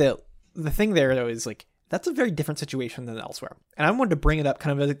think that the thing there though is like that's a very different situation than elsewhere, and I wanted to bring it up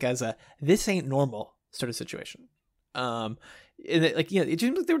kind of as a this ain't normal sort of situation. And it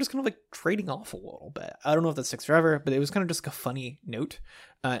seems like they were just kind of like trading off a little bit. I don't know if that sticks forever, but it was kind of just a funny note.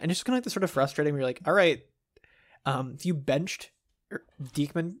 And it's just kind of like this sort of frustrating where you're like, all right, if you benched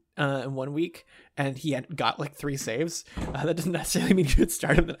Diekman in 1 week and he had got like 3 saves, that doesn't necessarily mean you should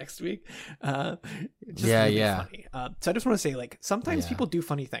start him the next week. It's just really funny. So I just want to say like sometimes people do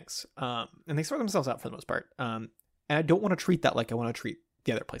funny things and they sort themselves out for the most part. And I don't want to treat that like I want to treat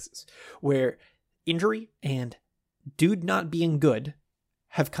the other places where injury and dude not being good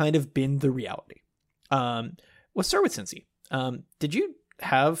have kind of been the reality. Let's start with Cincy. Did you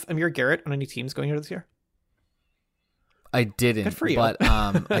have Amir Garrett on any teams going into this year? I didn't. Good for you. But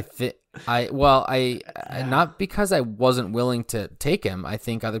not because I wasn't willing to take him. I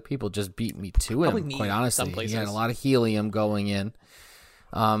think other people just beat me to him. Quite honestly, he had a lot of helium going in.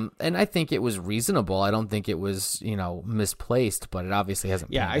 And I think it was reasonable. I don't think it was, misplaced, but it obviously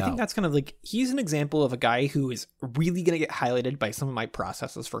hasn't. Yeah, I think that's kind of like he's an example of a guy who is really going to get highlighted by some of my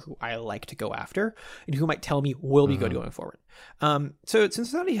processes for who I like to go after and who might tell me will be good going forward. So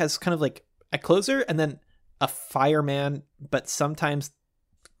Cincinnati has kind of like a closer and then a fireman, but sometimes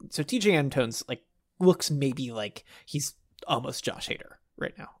so TJ Antone's like looks maybe like he's almost Josh Hader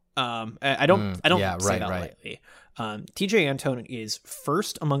right now. I don't say that lightly. TJ Antone is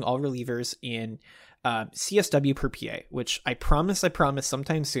first among all relievers in CSW per PA, which I promise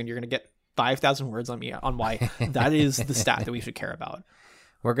sometime soon you're going to get 5,000 words on me on why that is the stat that we should care about.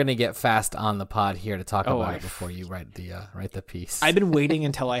 We're going to get fast on the pod here to talk about it before you write the piece. I've been waiting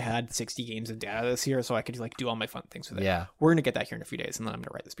until I had 60 games of data this year so I could like do all my fun things with it. Yeah. We're going to get that here in a few days and then I'm going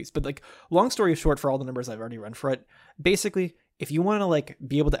to write this piece. But like long story short, for all the numbers I've already run for it, basically if you want to like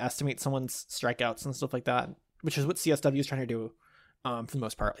be able to estimate someone's strikeouts and stuff like that, which is what CSW is trying to do for the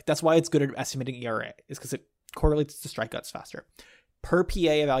most part. Like that's why it's good at estimating ERA is because it correlates to strikeouts faster. Per PA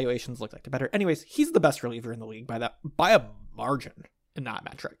evaluations look like the better. Anyways, he's the best reliever in the league by a margin in that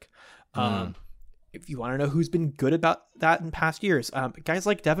metric. If you want to know who's been good about that in past years, guys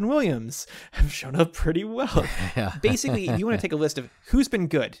like Devin Williams have shown up pretty well. Yeah. Basically, if you want to take a list of who's been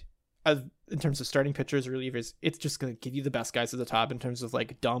good in terms of starting pitchers or relievers, it's just going to give you the best guys at the top in terms of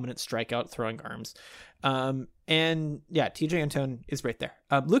like dominant strikeout throwing arms. And yeah, TJ Antone is right there.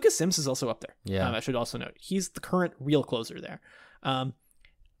 Lucas Sims is also up there. Yeah. I should also note he's the current real closer there.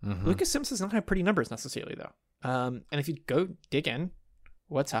 Lucas Sims does not have pretty numbers necessarily though. And if you go dig in,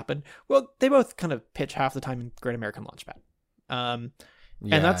 what's happened? Well, they both kind of pitch half the time in Great American Launchpad. And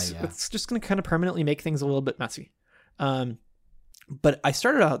it's just going to kind of permanently make things a little bit messy. But I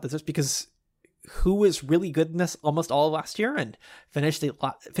started out just because who was really good in this almost all of last year and finished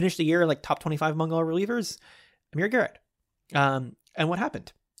the year like top 25 among all relievers? Amir Garrett. And what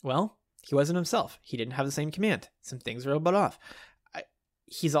happened? Well, he wasn't himself. He didn't have the same command. Some things were a bit off.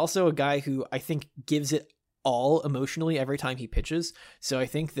 He's also a guy who I think gives it all emotionally every time he pitches. So I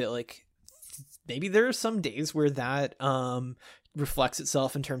think that like maybe there are some days where that reflects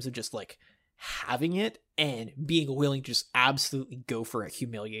itself in terms of just like having it and being willing to just absolutely go for a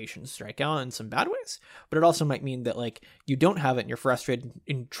humiliation strikeout in some bad ways. But it also might mean that like you don't have it and you're frustrated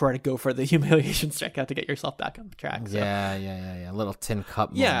and try to go for the humiliation strikeout to get yourself back on track. So, yeah. A little tin cup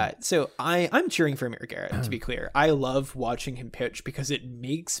moment. Yeah, so I'm cheering for Amir Garrett, to be clear. I love watching him pitch because it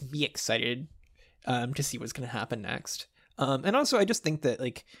makes me excited to see what's going to happen next. And also, I just think that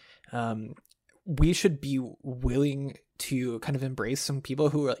like we should be willing to kind of embrace some people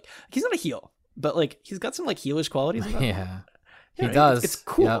who are like, he's not a heel, but like he's got some like heelish qualities. Yeah, he does. It's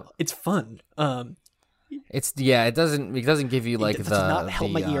cool. Yep. It's fun. It doesn't give you like it does not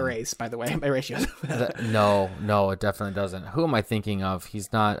help my ERAs, by the way, my ratios. No, it definitely doesn't. Who am I thinking of?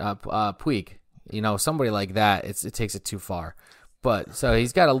 He's not Puig. Somebody like that. It takes it too far. But so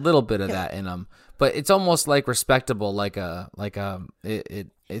he's got a little bit of that in him, but it's almost like respectable,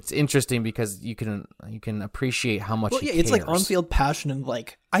 it's interesting because you can appreciate how much. Well, yeah, it's like on-field passion, and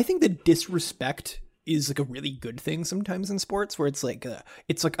like I think that disrespect is like a really good thing sometimes in sports, where it's like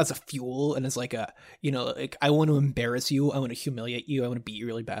as a fuel, and it's like like I want to embarrass you, I want to humiliate you, I want to beat you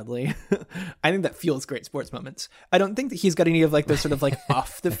really badly. I think that fuels great sports moments. I don't think that he's got any of like those sort of like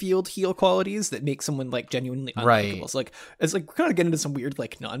off the field heel qualities that make someone like genuinely unlikable. Right. So like it's like we're kind of getting into some weird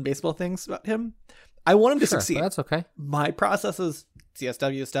like non-baseball things about him. I want him to succeed. That's okay. My processes,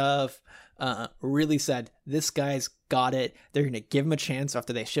 CSW stuff, really said this guy's got it. They're going to give him a chance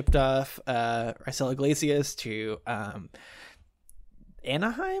after they shipped off Raisel Iglesias to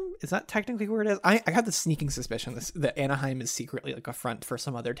Anaheim. Is that technically where it is? I have the sneaking suspicion that Anaheim is secretly like a front for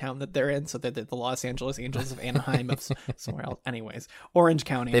some other town that they're in, so they're the Los Angeles Angels of Anaheim of somewhere else. Anyways, Orange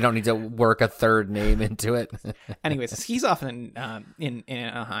County. They don't need to work a third name into it. Anyways, he's off in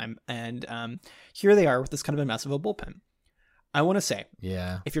Anaheim, and here they are with this kind of a mess of a bullpen. I want to say,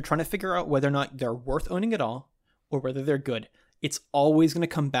 if you're trying to figure out whether or not they're worth owning at all or whether they're good, it's always going to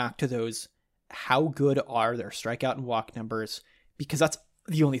come back to those, how good are their strikeout and walk numbers, because that's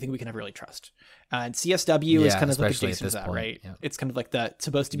the only thing we can ever really trust. And CSW is kind of like adjacent to that, point, right? Yeah. It's kind of like that,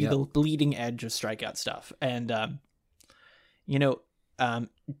 supposed to be the bleeding edge of strikeout stuff. And,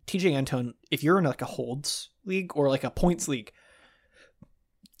 TJ Antone, if you're in like a holds league or like a points league,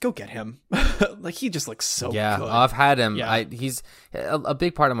 go get him. Like he just looks so good. I've had him. Yeah. He's a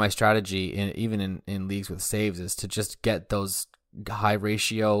big part of my strategy, even in leagues with saves, is to just get those high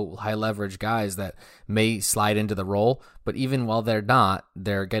ratio, high leverage guys that may slide into the role, but even while they're not,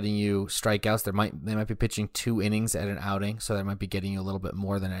 they're getting you strikeouts. They might be pitching 2 innings at an outing, so they might be getting you a little bit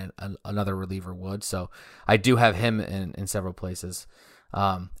more than another reliever would. So I do have him in several places.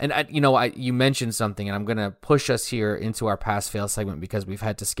 You mentioned something, and I'm going to push us here into our pass fail segment because we've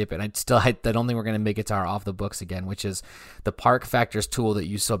had to skip it. I don't think we're going to make it to our off the books again, which is the Park Factors tool that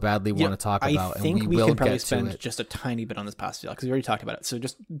you so badly want to talk about. I think we can probably spend just a tiny bit on this pass fail because we already talked about it. So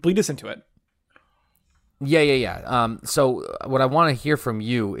just bleed us into it. Yeah. So what I want to hear from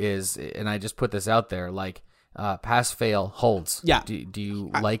you is, and I just put this out there, like pass fail holds. Yeah. Do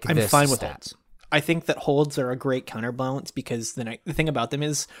you like I'm this fine with stat? holds. I think that holds are a great counterbalance because the thing about them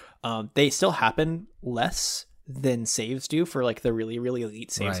is they still happen less than saves do for like the really, really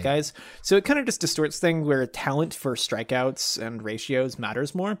elite saves guys. So it kind of just distorts things where talent for strikeouts and ratios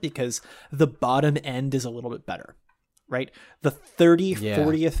matters more because the bottom end is a little bit better, right? The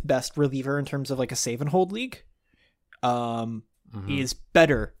 40th best reliever in terms of like a save and hold league is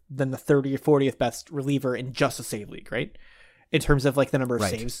better than the 30th or 40th best reliever in just a save league, right? In terms of like the number of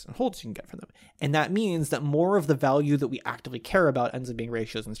saves and holds you can get from them. And that means that more of the value that we actively care about ends up being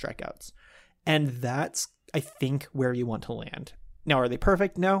ratios and strikeouts. And that's, I think, where you want to land. Now, are they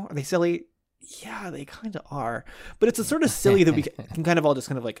perfect? No. Are they silly? Yeah, they kind of are. But it's a sort of silly that we can kind of all just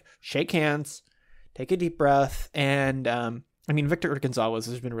kind of like shake hands, take a deep breath. And Victor Gonzalez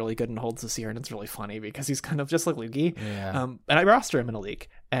has been really good in holds this year. And it's really funny because he's kind of just like Lukey. Yeah. And I roster him in a league.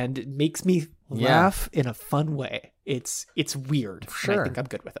 And it makes me laugh in a fun way. It's weird. Sure. And I think I'm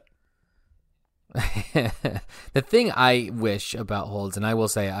good with it. The thing I wish about holds, and I will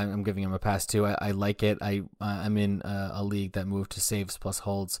say I'm giving him a pass too. I like it. I'm in a league that moved to saves plus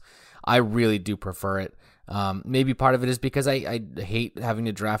holds. I really do prefer it. Maybe part of it is because I hate having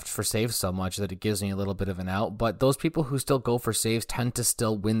to draft for saves so much that it gives me a little bit of an out. But those people who still go for saves tend to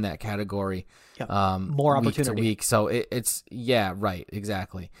still win that category. More opportunity. Week to week. So it's right,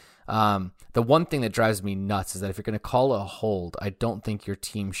 exactly. The one thing that drives me nuts is that if you're going to call a hold, I don't think your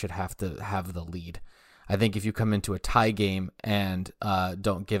team should have to have the lead. I think if you come into a tie game and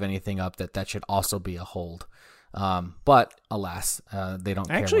don't give anything up, that should also be a hold. But alas, they don't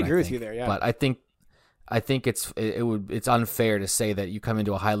care. I actually agree with you there. Yeah. But I think it's unfair to say that you come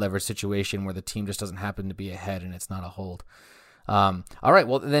into a high leverage situation where the team just doesn't happen to be ahead and it's not a hold. All right,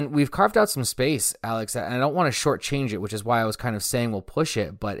 well, then we've carved out some space, Alex, and I don't want to shortchange it, which is why I was kind of saying we'll push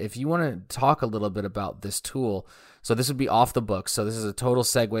it. But if you want to talk a little bit about this tool, so this would be off the books. So this is a total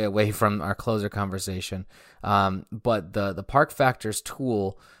segue away from our closer conversation. But the Park Factors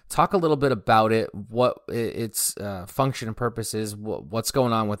tool, talk a little bit about it, what its function and purpose is, what's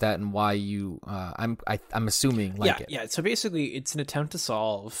going on with that, and why you, I'm assuming like it. Yeah. So basically, it's an attempt to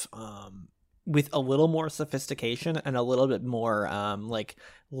solve. With a little more sophistication and a little bit more like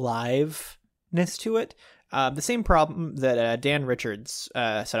liveness to it. The same problem that Dan Richards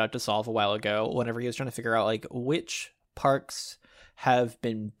set out to solve a while ago whenever he was trying to figure out like which parks have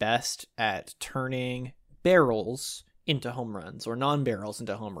been best at turning barrels into home runs or non-barrels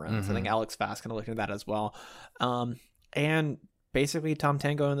into home runs. I think Alex Fast kind of looked at that as well. And basically Tom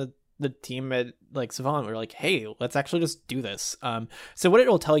Tango and the team at like Savant were like, hey, let's actually just do this. So what it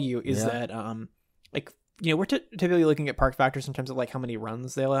will tell you is that like, you know, we're typically looking at Park Factors in terms of like how many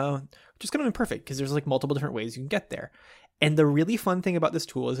runs they allow, which is kind of imperfect because there's like multiple different ways you can get there. And the really fun thing about this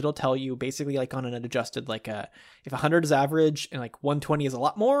tool is it'll tell you basically like on an adjusted, like if 100 is average and like 120 is a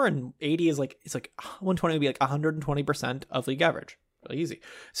lot more and 80 is like, it's like 120 would be like 120% of league average. Really easy.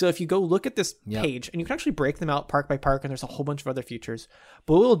 So if you go look at this page, and you can actually break them out park by park, and there's a whole bunch of other features.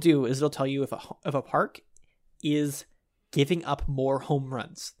 But what it'll do is it'll tell you if a park is giving up more home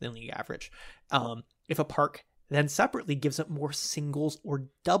runs than league average. If a park then separately gives up more singles or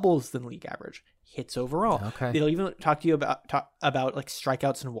doubles than league average, hits overall. Okay. It'll even talk to you about like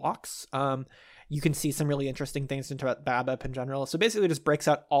strikeouts and walks. You can see some really interesting things into BABIP in general. So basically, it just breaks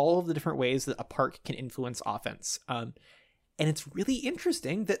out all of the different ways that a park can influence offense. And it's really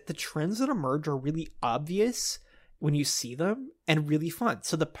interesting that the trends that emerge are really obvious when you see them and really fun.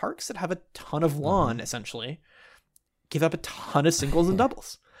 So the parks that have a ton of lawn, essentially, give up a ton of singles and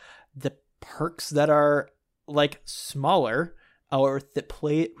doubles. The parks that are like smaller or that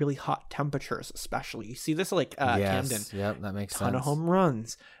play at really hot temperatures, especially. You see this like Camden. Yep, that makes sense. Ton of home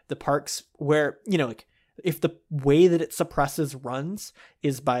runs. The parks where, you know, like if the way that it suppresses runs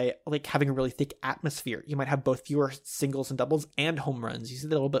is by like having a really thick atmosphere, you might have both fewer singles and doubles and home runs. You see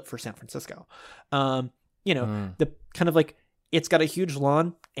that a little bit for San Francisco. The kind of like it's got a huge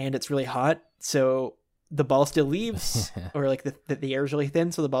lawn and it's really hot, so the ball still leaves, or like the air is really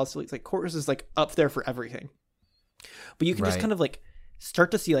thin, so the ball still leaves. Like Coors is like up there for everything, but you can just kind of like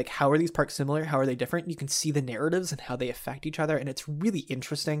start to see like how are these parks similar, how are they different. You can see the narratives and how they affect each other, and it's really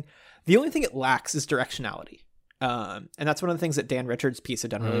interesting. The only thing it lacks is directionality, and that's one of the things that Dan Richards' piece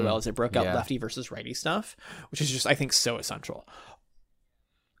had done really well, is it broke out lefty versus righty stuff, which is just, I think, so essential.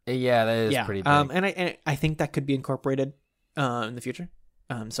 Yeah, that is pretty big. And I think that could be incorporated in the future.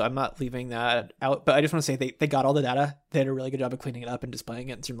 So I'm not leaving that out, but I just want to say they got all the data. They had a really good job of cleaning it up and displaying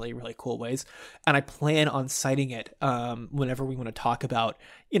it in some really, really cool ways. And I plan on citing it whenever we want to talk about,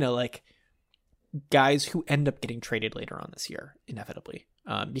 you know, like guys who end up getting traded later on this year, inevitably.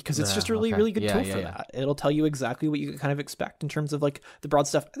 Because it's just a really, really good tool for that. It'll tell you exactly what you can kind of expect in terms of like the broad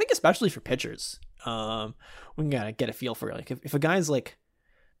stuff. I think especially for pitchers, we can kind of get a feel for like if a guy's like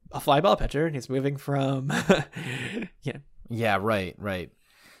a fly ball pitcher and he's moving from, Yeah, right.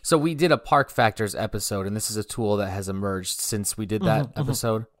 So we did a Park Factors episode, and this is a tool that has emerged since we did that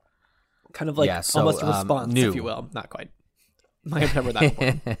episode. Kind of like almost a response, if you will. Not quite. Might have never that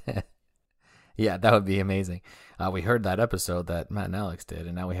important. Yeah, that would be amazing. We heard that episode that Matt and Alex did,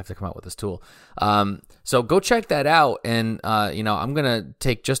 and now we have to come out with this tool. So go check that out. And, I'm going to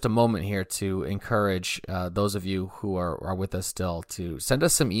take just a moment here to encourage those of you who are with us still to send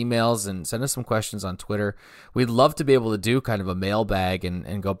us some emails and send us some questions on Twitter. We'd love to be able to do kind of a mailbag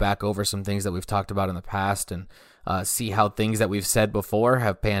and go back over some things that we've talked about in the past and see how things that we've said before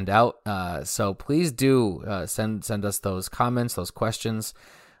have panned out. So please do send us those comments, those questions.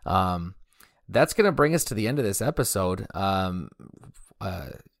 That's going to bring us to the end of this episode.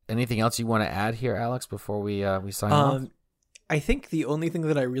 Anything else you want to add here, Alex, before we sign off? I think the only thing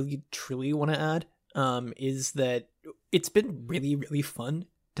that I really, truly want to add is that it's been really, really fun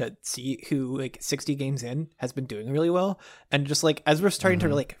to see who, like, 60 games in has been doing really well. And just, like, as we're starting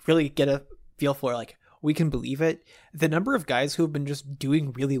to, like, really get a feel for, like, we can believe it, the number of guys who have been just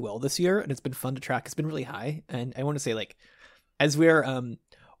doing really well this year, and it's been fun to track, has been really high. And I want to say, like, as we're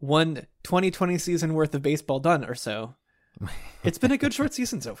one 2020 season worth of baseball done or so, it's been a good short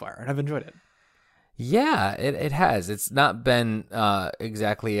season so far, and I've enjoyed it. Yeah, it has. It's not been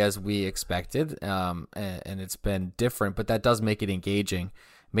exactly as we expected, and it's been different, but that does make it engaging.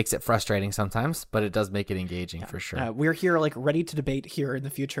 Makes it frustrating sometimes, but it does make it engaging for sure. We're here, like, ready to debate here in the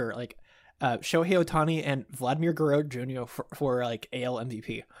future, like Shohei Ohtani and Vladimir Guerrero Jr. for like AL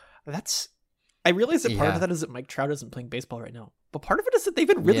MVP. That's I realize that part of that is that Mike Trout isn't playing baseball right now, but part of it is that they've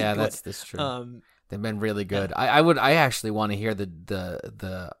been really good. That's true. They've been really good. Yeah. I actually want to hear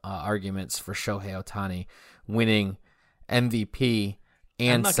the arguments for Shohei Ohtani winning MVP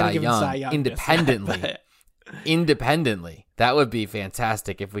and Cy Young independently. Independently. That would be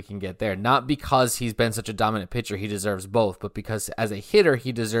fantastic if we can get there. Not because he's been such a dominant pitcher, he deserves both, but because as a hitter,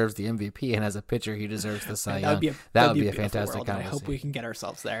 he deserves the MVP, and as a pitcher, he deserves the Cy Young. That would be a fantastic world, I hope we can get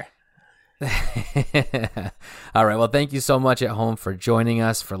ourselves there. All right. Well, thank you so much at home for joining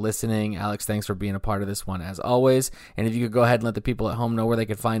us, for listening. Alex, thanks for being a part of this one as always. And if you could go ahead and let the people at home know where they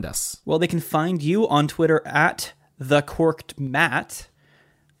could find us. Well, they can find you on Twitter at @thecorkedmatt.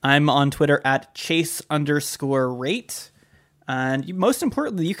 I'm on Twitter at @Chase_Rate. And most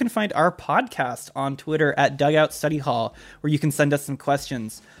importantly, you can find our podcast on Twitter at Dugout Study Hall, where you can send us some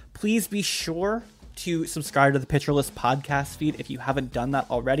questions. Please be sure to subscribe to the Pitcher List podcast feed if you haven't done that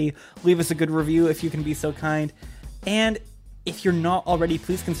already. Leave us a good review if you can be so kind. And if you're not already,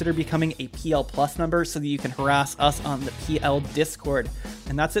 please consider becoming a PL Plus member so that you can harass us on the PL Discord.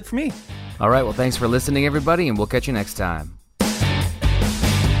 And that's it for me. All right. Well, thanks for listening, everybody, and we'll catch you next time.